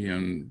certainly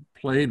being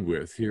played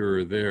with here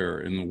or there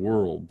in the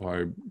world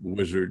by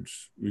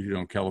wizards. You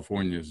know,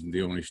 California isn't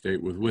the only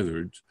state with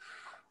wizards,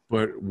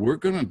 but we're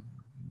going to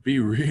be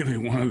really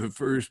one of the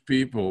first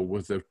people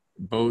with a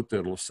boat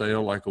that'll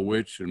sail like a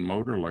witch and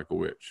motor like a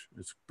witch.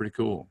 It's pretty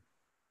cool.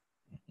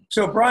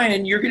 So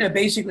Brian, you're going to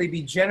basically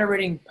be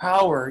generating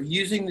power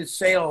using the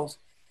sails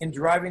and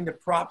driving the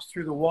props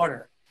through the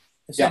water,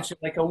 essentially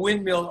like a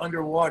windmill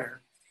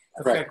underwater,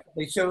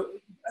 effectively. Right. So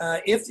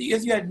if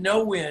you had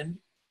no wind,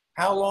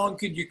 how long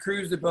could you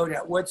cruise the boat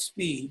at what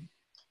speed?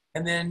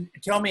 And then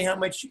tell me how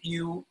much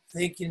you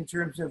think in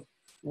terms of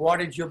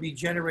wattage you'll be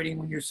generating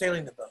when you're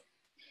sailing the boat.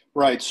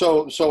 Right.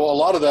 So a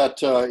lot of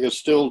that is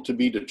still to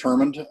be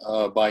determined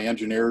by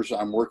engineers.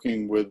 I'm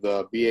working with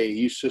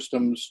BAE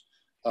Systems,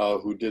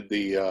 who did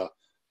the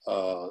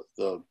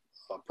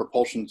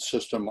propulsion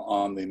system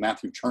on the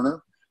Matthew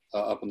Turner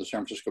up in the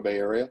San Francisco Bay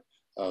Area.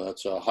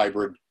 That's a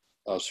hybrid,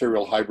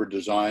 serial hybrid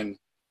design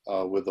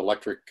with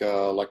electric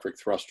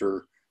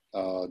thruster,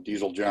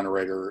 diesel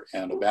generator,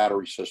 and a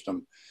battery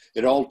system.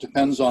 It all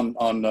depends on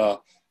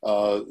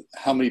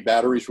how many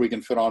batteries we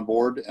can fit on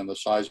board and the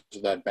size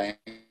of that bank.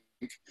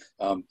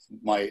 I'm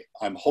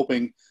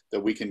hoping that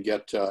we can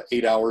get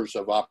 8 hours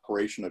of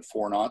operation at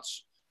 4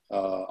 knots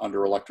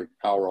under electric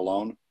power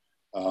alone.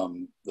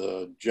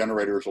 The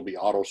generators will be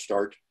auto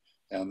start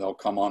and they'll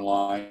come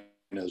online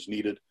as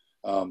needed.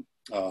 We'll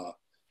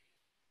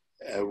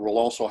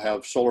also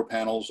have solar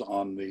panels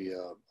on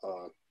the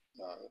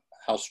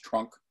house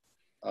trunk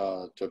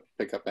to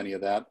pick up any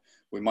of that.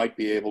 We might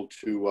be able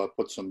to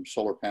put some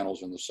solar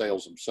panels in the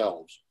sails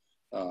themselves.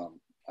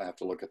 I have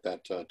to look at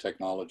that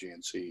technology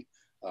and see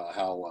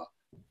how.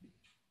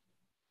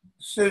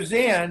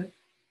 Suzanne,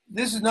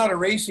 this is not a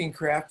racing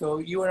craft, though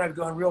you and I have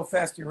gone real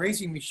fast in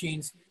racing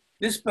machines.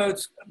 This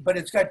boat's, but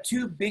it's got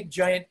 2 big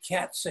giant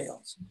cat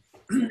sails.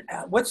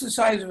 What's the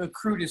size of a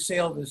crew to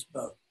sail this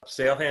boat?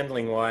 Sail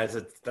handling wise,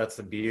 that's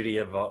the beauty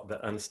of all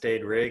the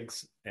unstayed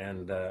rigs,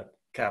 and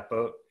cat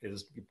boat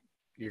is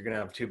you're going to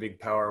have 2 big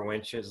power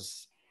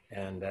winches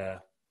and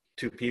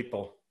 2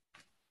 people,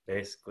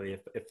 basically,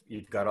 if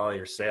you've got all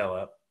your sail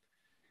up.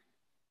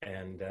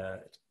 And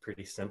it's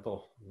pretty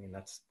simple. I mean,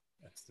 that's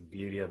the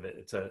beauty of it.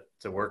 It's a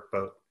work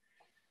boat,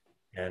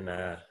 and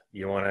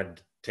you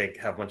want to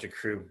have a bunch of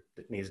crew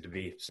that needs to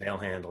be sail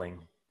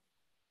handling.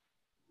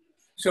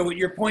 So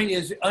your point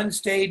is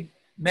unstayed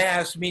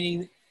mast,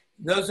 meaning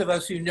those of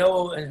us who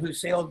know and who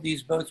sailed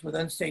these boats with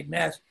unstayed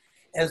mast,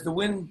 as the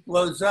wind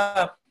blows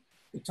up,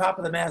 the top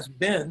of the mast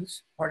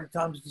bends, part of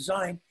Tom's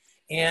design,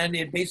 and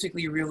it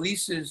basically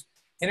releases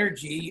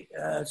energy,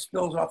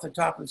 spills off the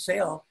top of the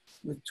sail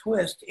with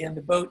twist, and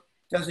the boat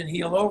doesn't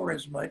heel over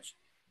as much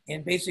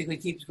and basically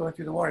keeps going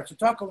through the water. So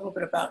talk a little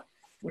bit about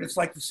what it's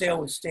like to sail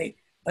with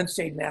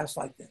unstayed mast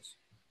like this.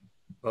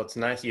 Well, it's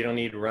nice. You don't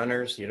need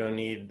runners. You don't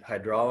need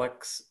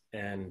hydraulics.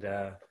 And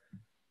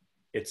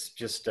it's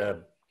just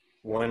a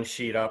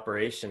 1-sheet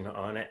operation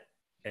on it.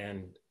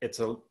 And it's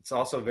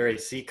also very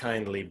sea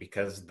kindly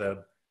because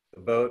the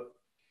boat,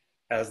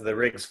 as the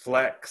rigs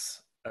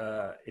flex,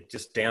 it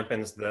just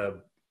dampens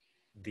the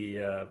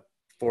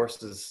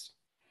forces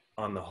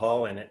on the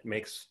hull, and it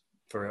makes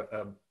for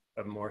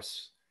a more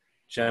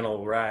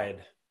gentle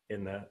ride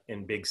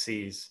in big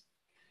seas.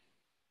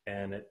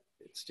 And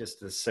it's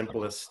just the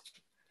simplest.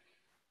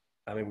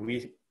 I mean,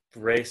 we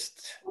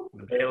raced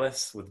the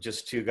Bayless with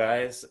just 2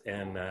 guys,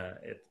 and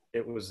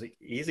it was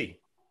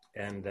easy,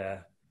 and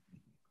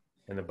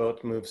the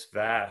boat moves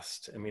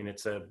fast. I mean,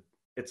 it's a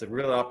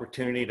real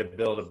opportunity to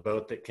build a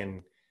boat that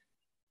can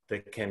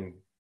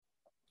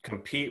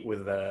compete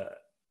with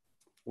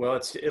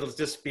it'll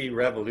just be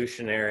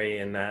revolutionary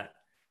in that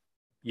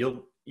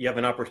you have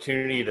an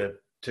opportunity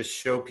to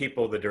show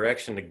people the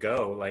direction to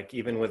go. Like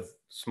even with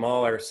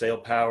smaller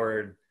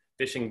sail-powered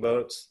fishing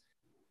boats,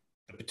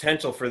 the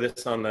potential for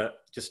this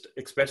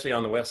especially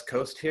on the West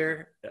Coast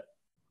here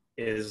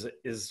is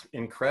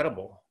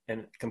incredible,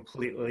 and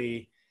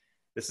completely.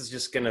 This is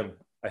just going to,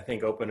 I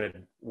think, open a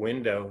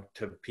window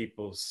to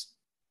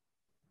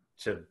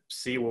to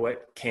see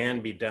what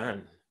can be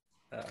done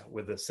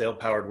with a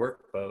sail-powered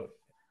workboat.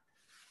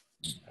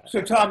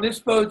 So Tom, this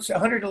boat's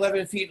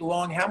 111 feet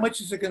long. How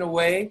much is it going to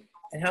weigh,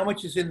 and how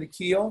much is in the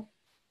keel?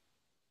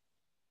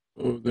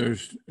 Oh,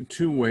 there's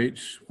 2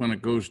 weights. When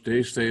it goes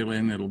day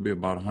sailing, it'll be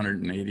about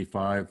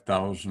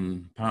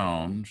 185,000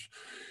 pounds.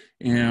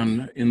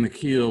 And in the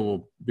keel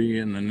will be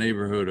in the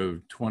neighborhood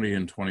of 20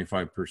 and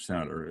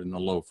 25%, or in the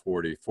low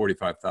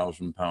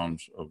 45,000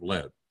 pounds of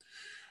lead.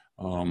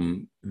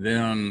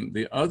 Then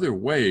the other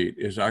weight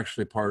is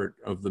actually part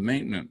of the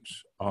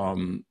maintenance.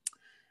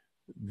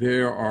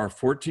 There are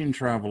 14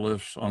 travel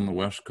lifts on the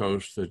West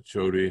Coast that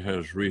Jody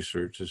has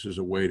researched. This is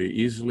a way to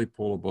easily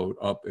pull a boat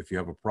up if you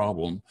have a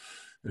problem,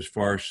 as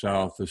far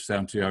south as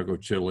Santiago,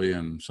 Chile,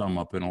 and some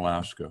up in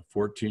Alaska,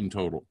 14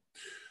 total.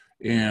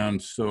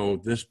 And so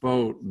this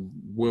boat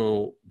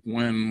will,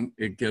 when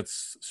it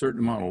gets a certain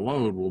amount of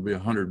load, will be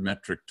 100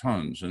 metric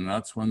tons. And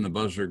that's when the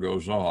buzzer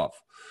goes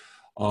off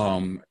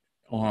on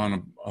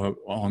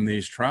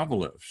these travel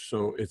lifts.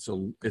 So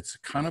it's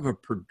kind of a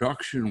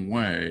production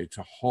way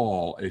to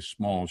haul a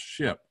small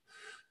ship.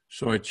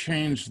 So I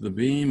changed the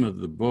beam of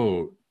the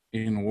boat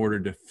in order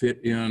to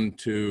fit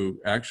into,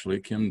 actually,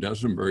 Kim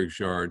Desenberg's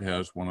yard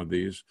has one of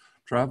these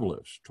travel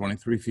lifts,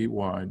 23 feet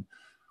wide,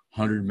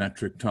 100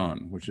 metric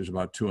ton, which is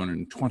about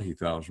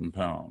 220,000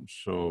 pounds.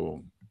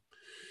 So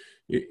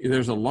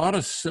there's a lot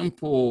of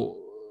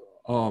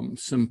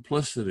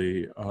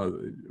simplicity,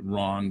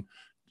 Ron,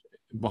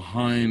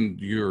 behind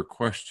your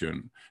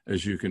question,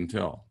 as you can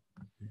tell.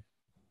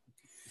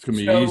 It's gonna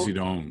be easy to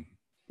own.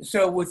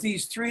 So with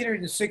these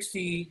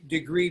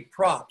 360-degree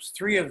props,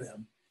 3 of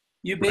them,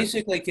 you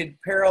basically could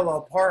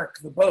parallel park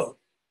the boat,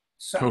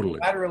 Totally.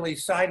 laterally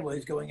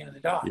sideways going into the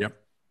dock. Yep.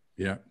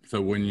 Yeah. So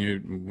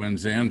when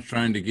Zan's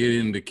trying to get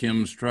into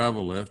Kim's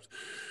travel lift,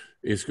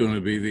 it's going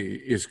to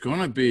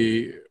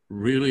be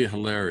really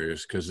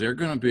hilarious, because they're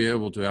going to be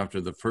able to,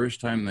 after the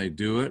first time they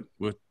do it,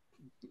 with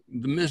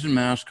the mizzen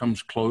mast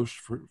comes close,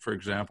 for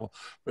example,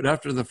 but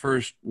after the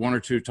first 1 or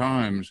 2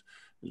 times,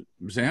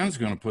 Zan's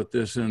going to put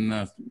this in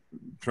the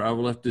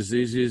travel lift as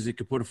easy as he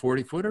could put a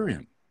 40-footer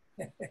in.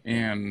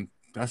 And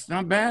that's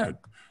not bad.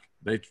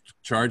 They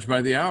charge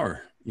by the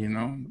hour, you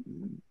know.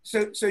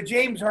 So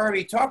James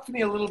Harvey, talk to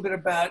me a little bit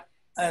about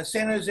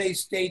San Jose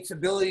State's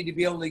ability to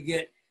be able to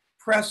get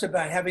press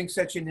about having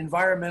such an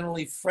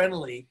environmentally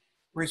friendly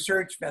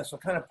research vessel,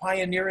 kind of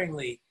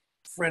pioneeringly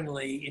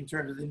friendly in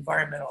terms of the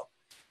environmental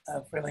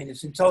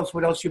friendliness. And tell us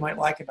what else you might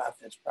like about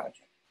this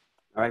project.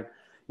 All right.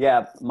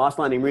 Yeah, Moss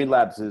Landing Marine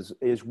Labs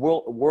is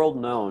world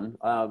known.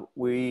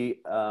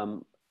 We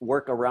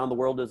work around the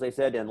world, as I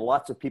said, and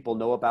lots of people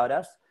know about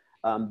us.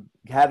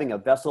 Having a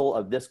vessel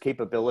of this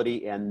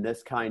capability and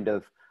this kind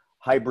of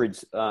hybrid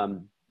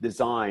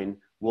design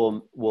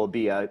will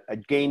be a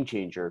game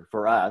changer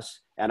for us.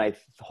 And I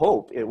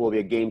hope it will be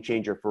a game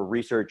changer for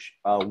research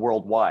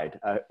worldwide.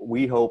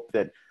 We hope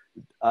that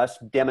us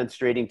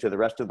demonstrating to the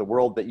rest of the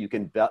world that you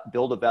can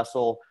build a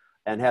vessel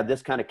and have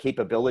this kind of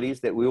capabilities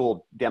that we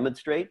will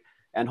demonstrate.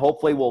 And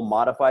hopefully we'll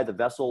modify the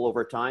vessel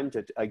over time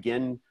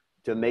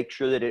to make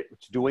sure that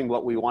it's doing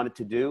what we want it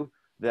to do,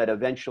 that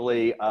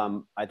eventually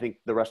I think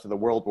the rest of the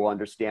world will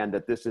understand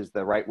that this is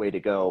the right way to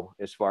go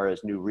as far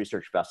as new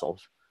research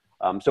vessels.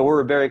 So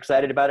we're very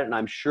excited about it, and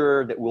I'm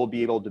sure that we'll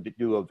be able to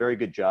do a very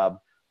good job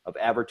of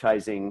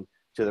advertising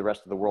to the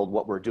rest of the world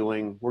what we're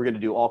doing. We're going to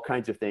do all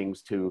kinds of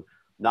things to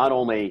not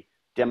only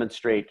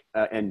demonstrate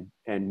and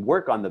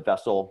work on the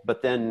vessel,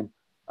 but then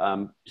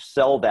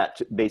sell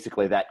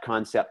basically that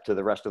concept to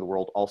the rest of the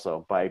world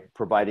also, by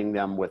providing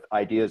them with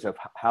ideas of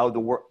how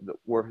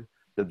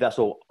the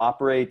vessel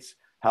operates,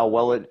 how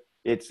well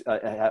it's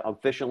how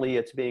efficiently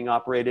it's being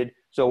operated.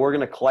 So we're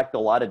going to collect a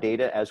lot of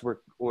data as we're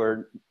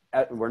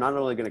not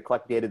only going to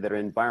collect data that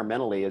are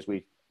environmentally as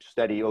we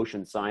study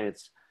ocean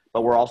science,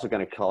 but we're also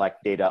going to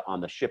collect data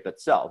on the ship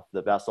itself,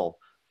 the vessel,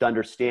 to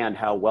understand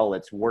how well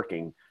it's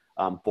working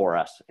for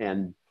us,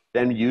 and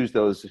then use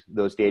those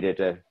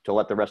data to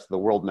let the rest of the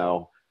world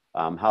know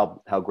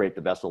how great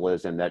the vessel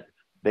is, and that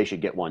they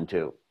should get one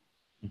too.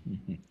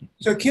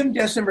 So Kim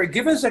Desenberg,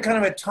 give us a kind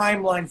of a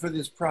timeline for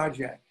this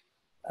project.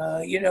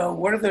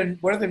 What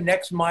are the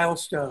next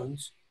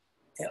milestones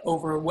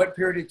over what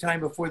period of time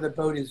before the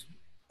boat is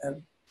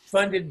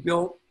funded,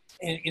 built,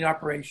 and in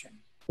operation?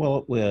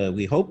 Well,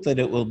 we hope that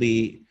it will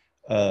be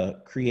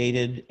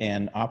created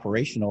and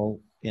operational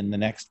in the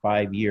next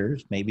 5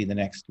 years, maybe the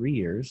next 3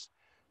 years.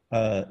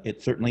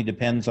 It certainly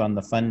depends on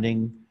the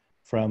funding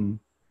from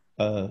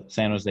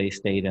San Jose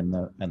State and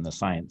the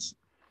Science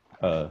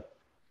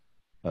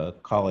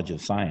College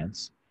of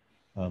Science.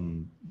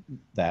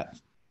 That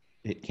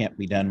it can't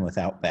be done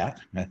without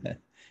that.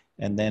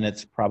 And then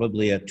it's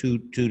probably a 2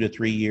 to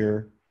 3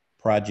 year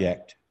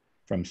project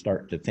from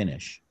start to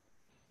finish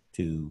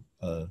to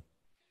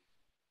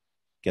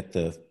get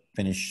the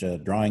finish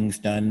drawings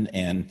done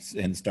and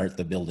start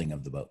the building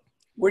of the boat.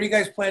 Where do you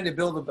guys plan to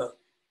build the boat?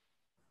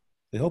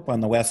 We hope on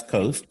the West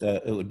Coast.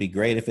 It would be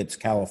great if it's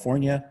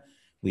California.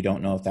 We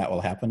don't know if that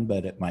will happen,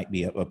 but it might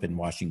be up in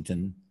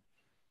Washington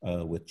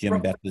with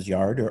Jim Betz's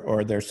yard,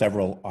 or there are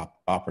several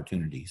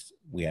opportunities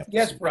we have.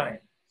 Yes, Brian.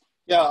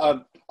 Yeah,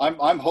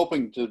 I'm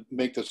hoping to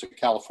make this a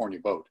California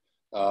boat.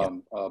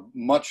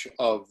 Much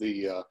of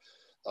the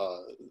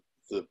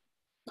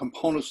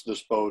components of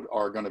this boat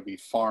are going to be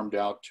farmed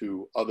out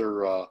to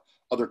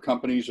other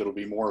companies. It'll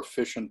be more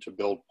efficient to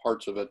build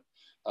parts of it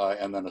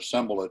and then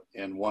assemble it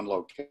in one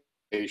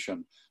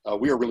location.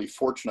 We are really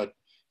fortunate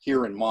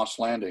here in Moss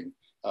Landing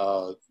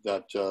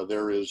that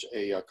there is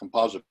a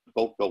composite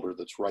boat builder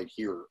that's right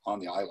here on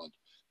the island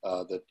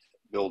that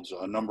builds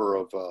a number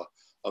of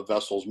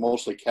vessels,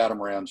 mostly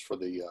catamarans for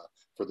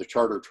the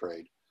charter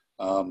trade.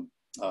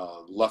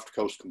 Left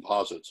Coast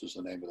Composites is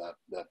the name of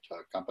that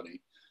company.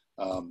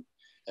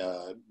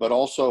 But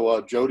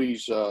also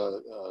Jody's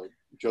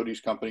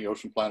Jody's company,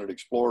 Ocean Planet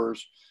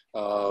Explorers,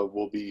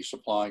 will be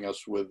supplying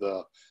us with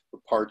the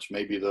parts,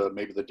 maybe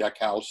the deck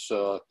house,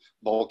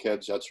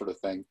 bulkheads, that sort of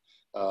thing,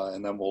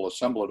 and then we'll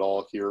assemble it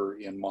all here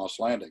in Moss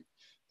Landing.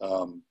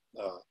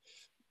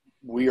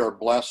 We are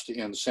blessed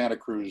in Santa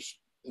Cruz,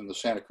 in the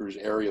Santa Cruz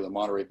area, the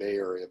Monterey Bay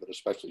area, but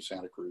especially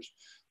Santa Cruz,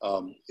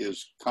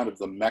 is kind of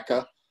the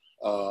mecca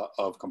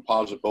of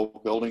composite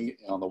boat building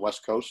on the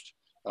West Coast.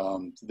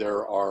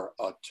 There are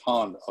a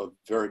ton of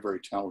very, very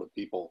talented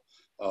people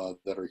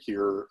that are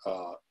here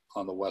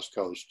on the West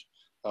Coast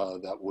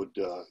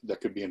that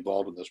could be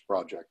involved in this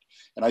project.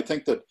 And I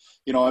think that,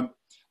 you know,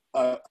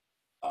 a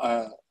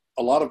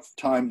lot of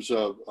times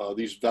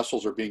these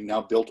vessels are being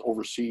now built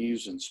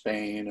overseas in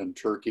Spain and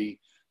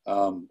Turkey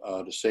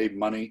to save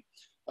money.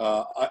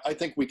 I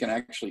think we can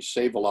actually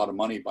save a lot of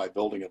money by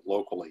building it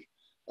locally.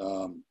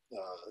 Why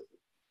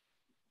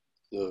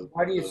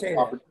do you say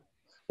that?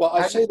 Well,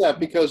 I say that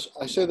because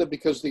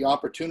the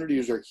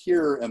opportunities are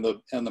here, and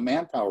the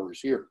manpower is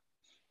here,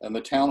 and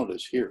the talent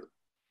is here.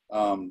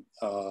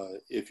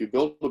 If you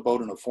build a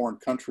boat in a foreign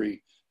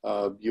country,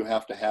 you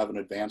have to have an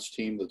advanced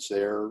team that's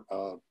there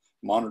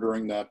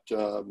monitoring that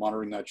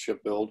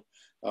ship build,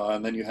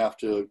 and then you have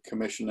to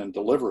commission and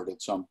deliver it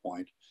at some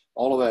point.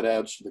 All of that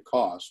adds to the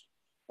cost,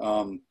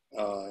 and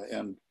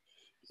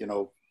you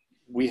know,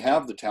 we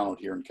have the talent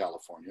here in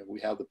California.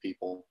 We have the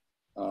people.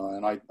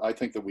 And I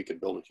think that we could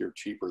build it here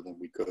cheaper than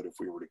we could if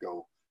we were to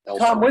go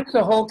elsewhere. Tom, what's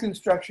the whole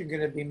construction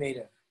going to be made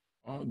of?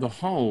 The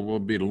hull will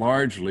be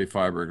largely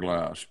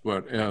fiberglass,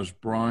 but as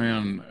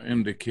Brian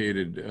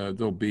indicated,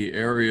 there'll be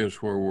areas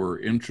where we're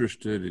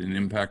interested in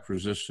impact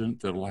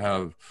resistant that'll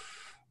have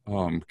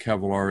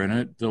Kevlar in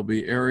it. There'll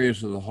be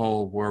areas of the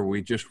hull where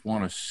we just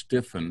want to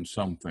stiffen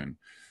something.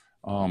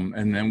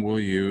 And then we'll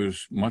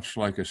use, much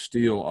like a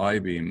steel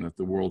I-beam that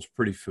the world's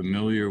pretty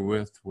familiar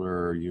with,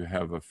 where you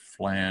have a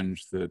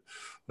flange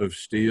of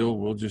steel,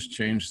 we'll just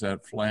change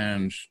that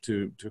flange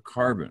to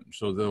carbon.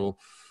 So they'll,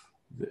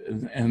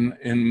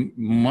 and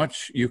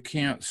much, you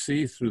can't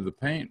see through the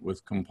paint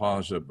with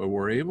composite, but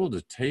we're able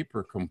to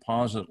taper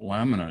composite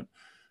laminate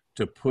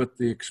to put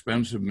the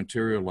expensive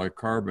material like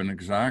carbon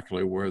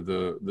exactly where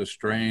the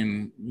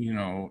strain, you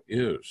know,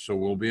 is. So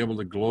we'll be able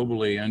to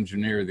globally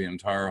engineer the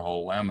entire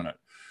hull laminate.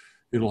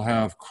 It'll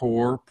have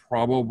core,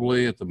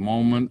 probably at the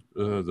moment,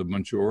 the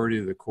majority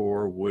of the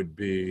core would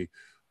be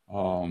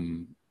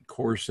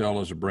Core Cell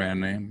as a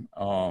brand name,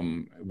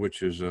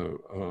 which is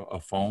a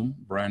foam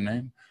brand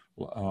name.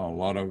 A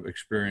lot of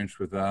experience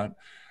with that.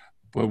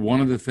 But one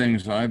of the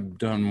things I've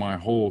done my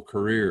whole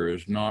career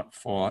is not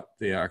fought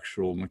the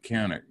actual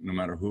mechanic, no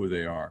matter who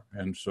they are.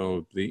 And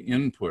so the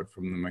input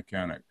from the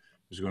mechanic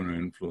is going to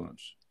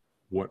influence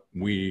what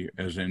we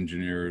as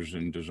engineers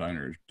and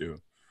designers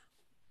do.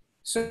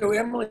 So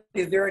Emily,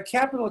 there are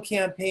capital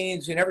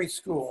campaigns in every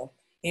school,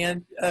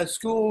 and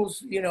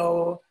schools, you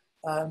know,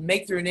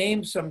 make their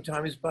names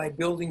sometimes by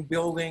building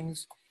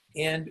buildings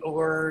and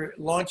or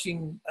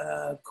launching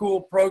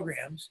cool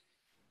programs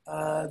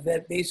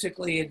that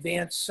basically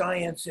advance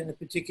science in a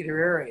particular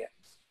area.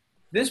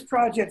 This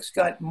project's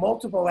got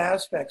multiple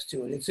aspects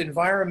to it. It's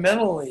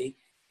environmentally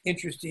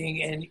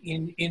interesting and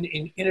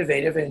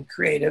innovative and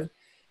creative.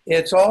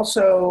 It's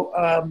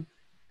also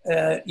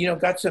you know,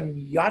 got some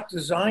yacht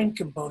design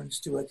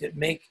components to it that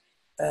make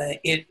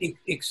it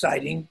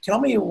exciting. Tell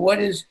me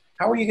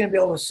how are you going to be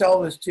able to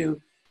sell this to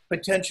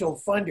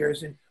potential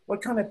funders, and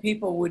what kind of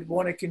people would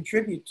want to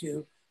contribute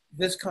to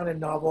this kind of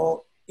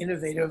novel,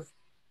 innovative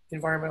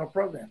environmental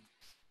program?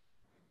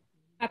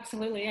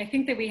 Absolutely. I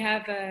think that we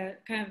have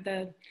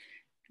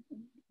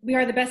we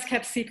are the best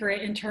kept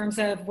secret in terms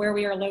of where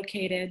we are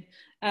located.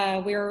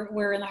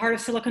 We're in the heart of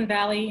Silicon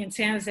Valley in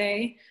San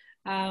Jose.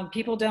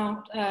 People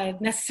don't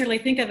necessarily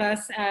think of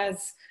us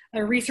as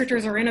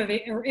researchers or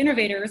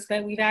innovators,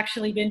 but we've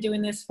actually been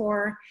doing this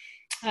for,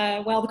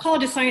 well, the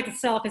College of Science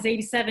itself is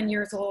 87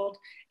 years old,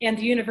 and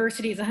the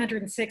university is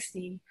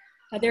 160.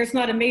 There's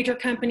not a major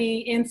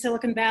company in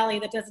Silicon Valley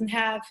that doesn't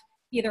have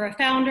either a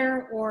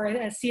founder or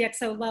a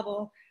CXO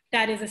level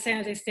that is a San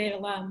Jose State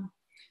alum.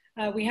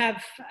 We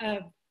have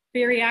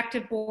very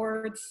active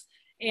boards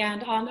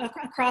and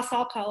across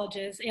all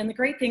colleges. And the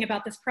great thing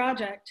about this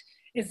project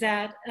is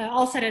that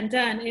all said and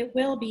done, it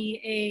will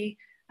be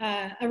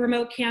a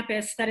remote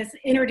campus that is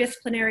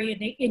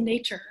interdisciplinary in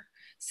nature.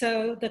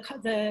 So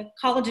the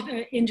College of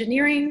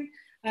Engineering,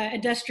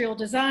 Industrial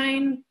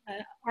Design,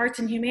 Arts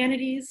and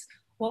Humanities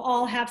will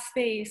all have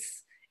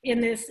space in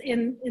this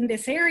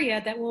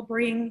area that will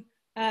bring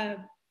Moss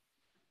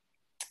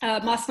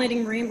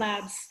Landing Marine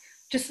Labs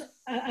just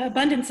an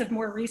abundance of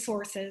more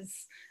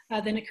resources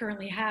than it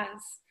currently has.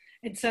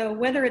 And so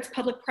whether it's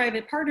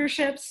public-private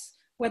partnerships,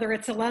 whether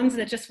it's alums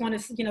that just want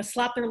to,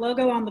 slap their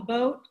logo on the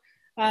boat,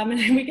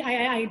 and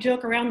I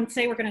joke around and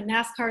say we're going to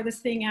NASCAR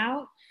this thing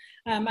out.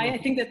 I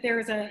think that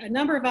there's a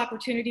number of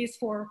opportunities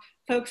for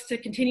folks to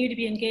continue to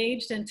be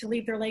engaged and to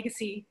leave their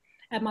legacy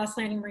at Moss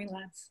Landing Marine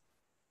Labs.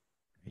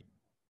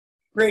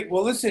 Great.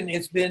 Well, listen,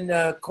 it's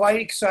been quite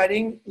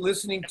exciting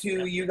listening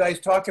to you guys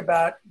talk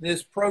about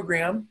this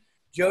program.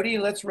 Jody,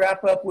 let's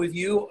wrap up with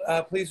you.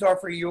 Please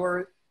offer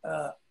your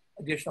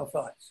additional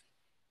thoughts.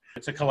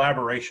 It's a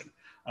collaboration.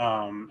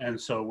 And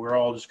so we're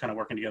all just kind of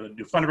working together to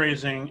do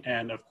fundraising,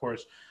 and of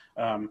course,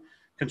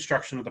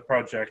 construction of the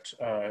project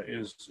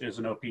is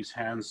in OP's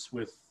hands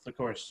with, of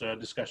course,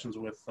 discussions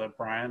with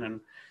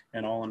Brian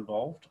and all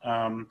involved.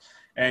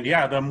 And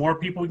yeah, the more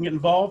people we can get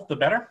involved, the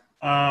better.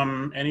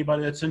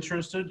 Anybody that's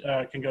interested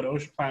can go to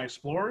Ocean Planet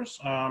Explorers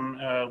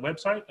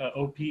website,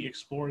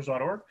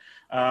 opexplorers.org,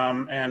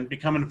 and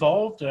become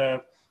involved.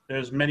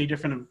 There's many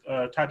different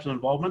types of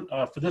involvement.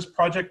 For this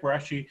project, we're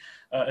actually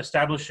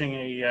establishing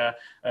a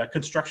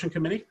construction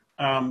committee,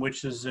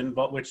 which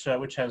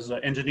has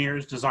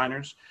engineers,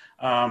 designers,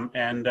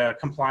 and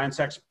compliance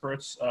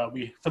experts.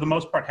 We, for the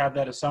most part, have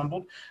that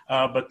assembled.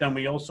 But then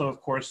we also,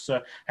 of course,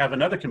 have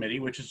another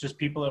committee, which is just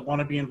people that want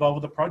to be involved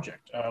with the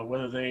project,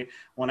 whether they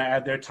want to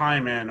add their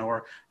time in,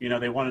 or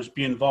they want to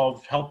be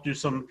involved, help do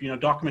some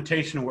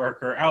documentation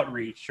work or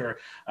outreach, or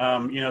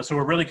so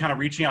we're really kind of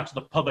reaching out to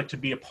the public to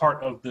be a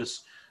part of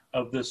this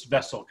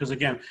vessel. Because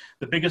again,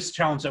 the biggest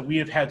challenge that we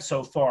have had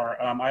so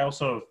far, I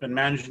also have been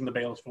managing the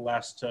Bayless for the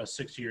last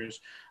 6 years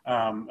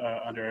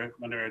under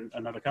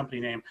another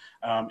company name,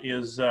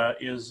 is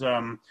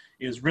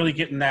really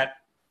getting that,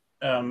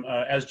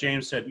 as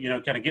James said,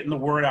 kind of getting the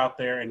word out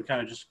there and kind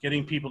of just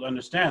getting people to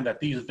understand that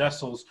these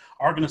vessels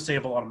are going to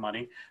save a lot of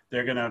money.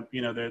 They're going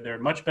to, they're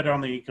much better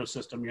on the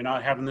ecosystem. You're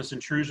not having this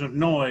intrusion of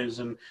noise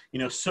and,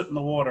 soot in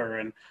the water,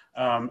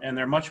 and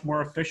they're much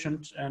more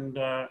efficient and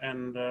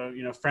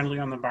friendly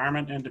on the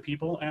environment and to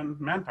people and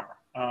manpower.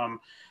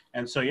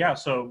 And so, yeah,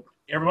 so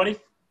everybody,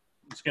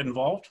 let's get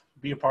involved,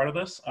 be a part of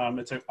this.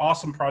 It's an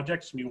awesome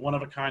project. It's going to be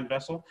one-of-a-kind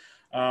vessel.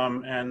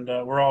 And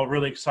we're all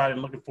really excited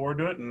and looking forward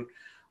to it. And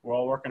we're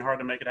all working hard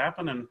to make it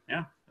happen. And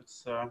yeah,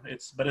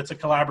 but it's a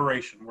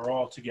collaboration. We're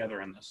all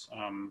together in this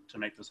to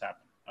make this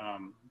happen.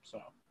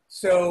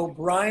 So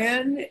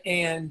Brian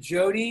and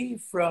Jody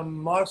from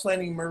Moss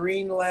Landing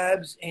Marine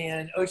Labs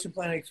and Ocean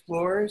Planet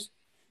Explorers,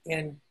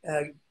 and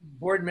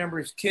board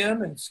members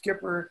Kim and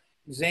Skipper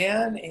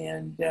Zan,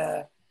 and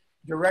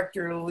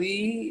Director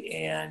Lee,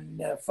 and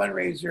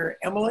fundraiser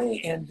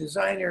Emily, and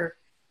designer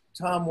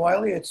Tom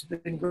Wylie. It's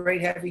been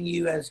great having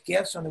you as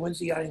guests on the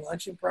Wednesday Yachting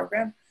Luncheon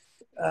program.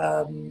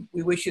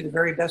 We wish you the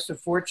very best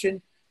of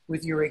fortune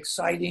with your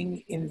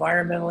exciting,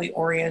 environmentally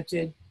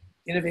oriented,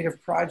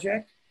 innovative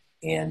project.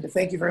 And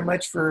thank you very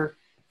much for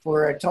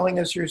telling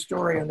us your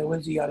story on the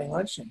Wednesday Yachting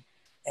Luncheon.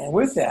 And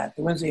with that,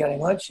 the Wednesday Yachting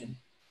Luncheon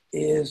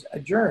is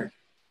adjourned.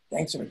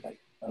 Thanks, everybody.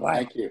 Bye-bye.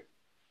 Thank you.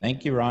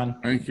 Thank you, Ron.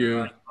 Thank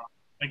you.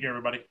 Thank you,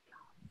 everybody.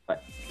 Bye.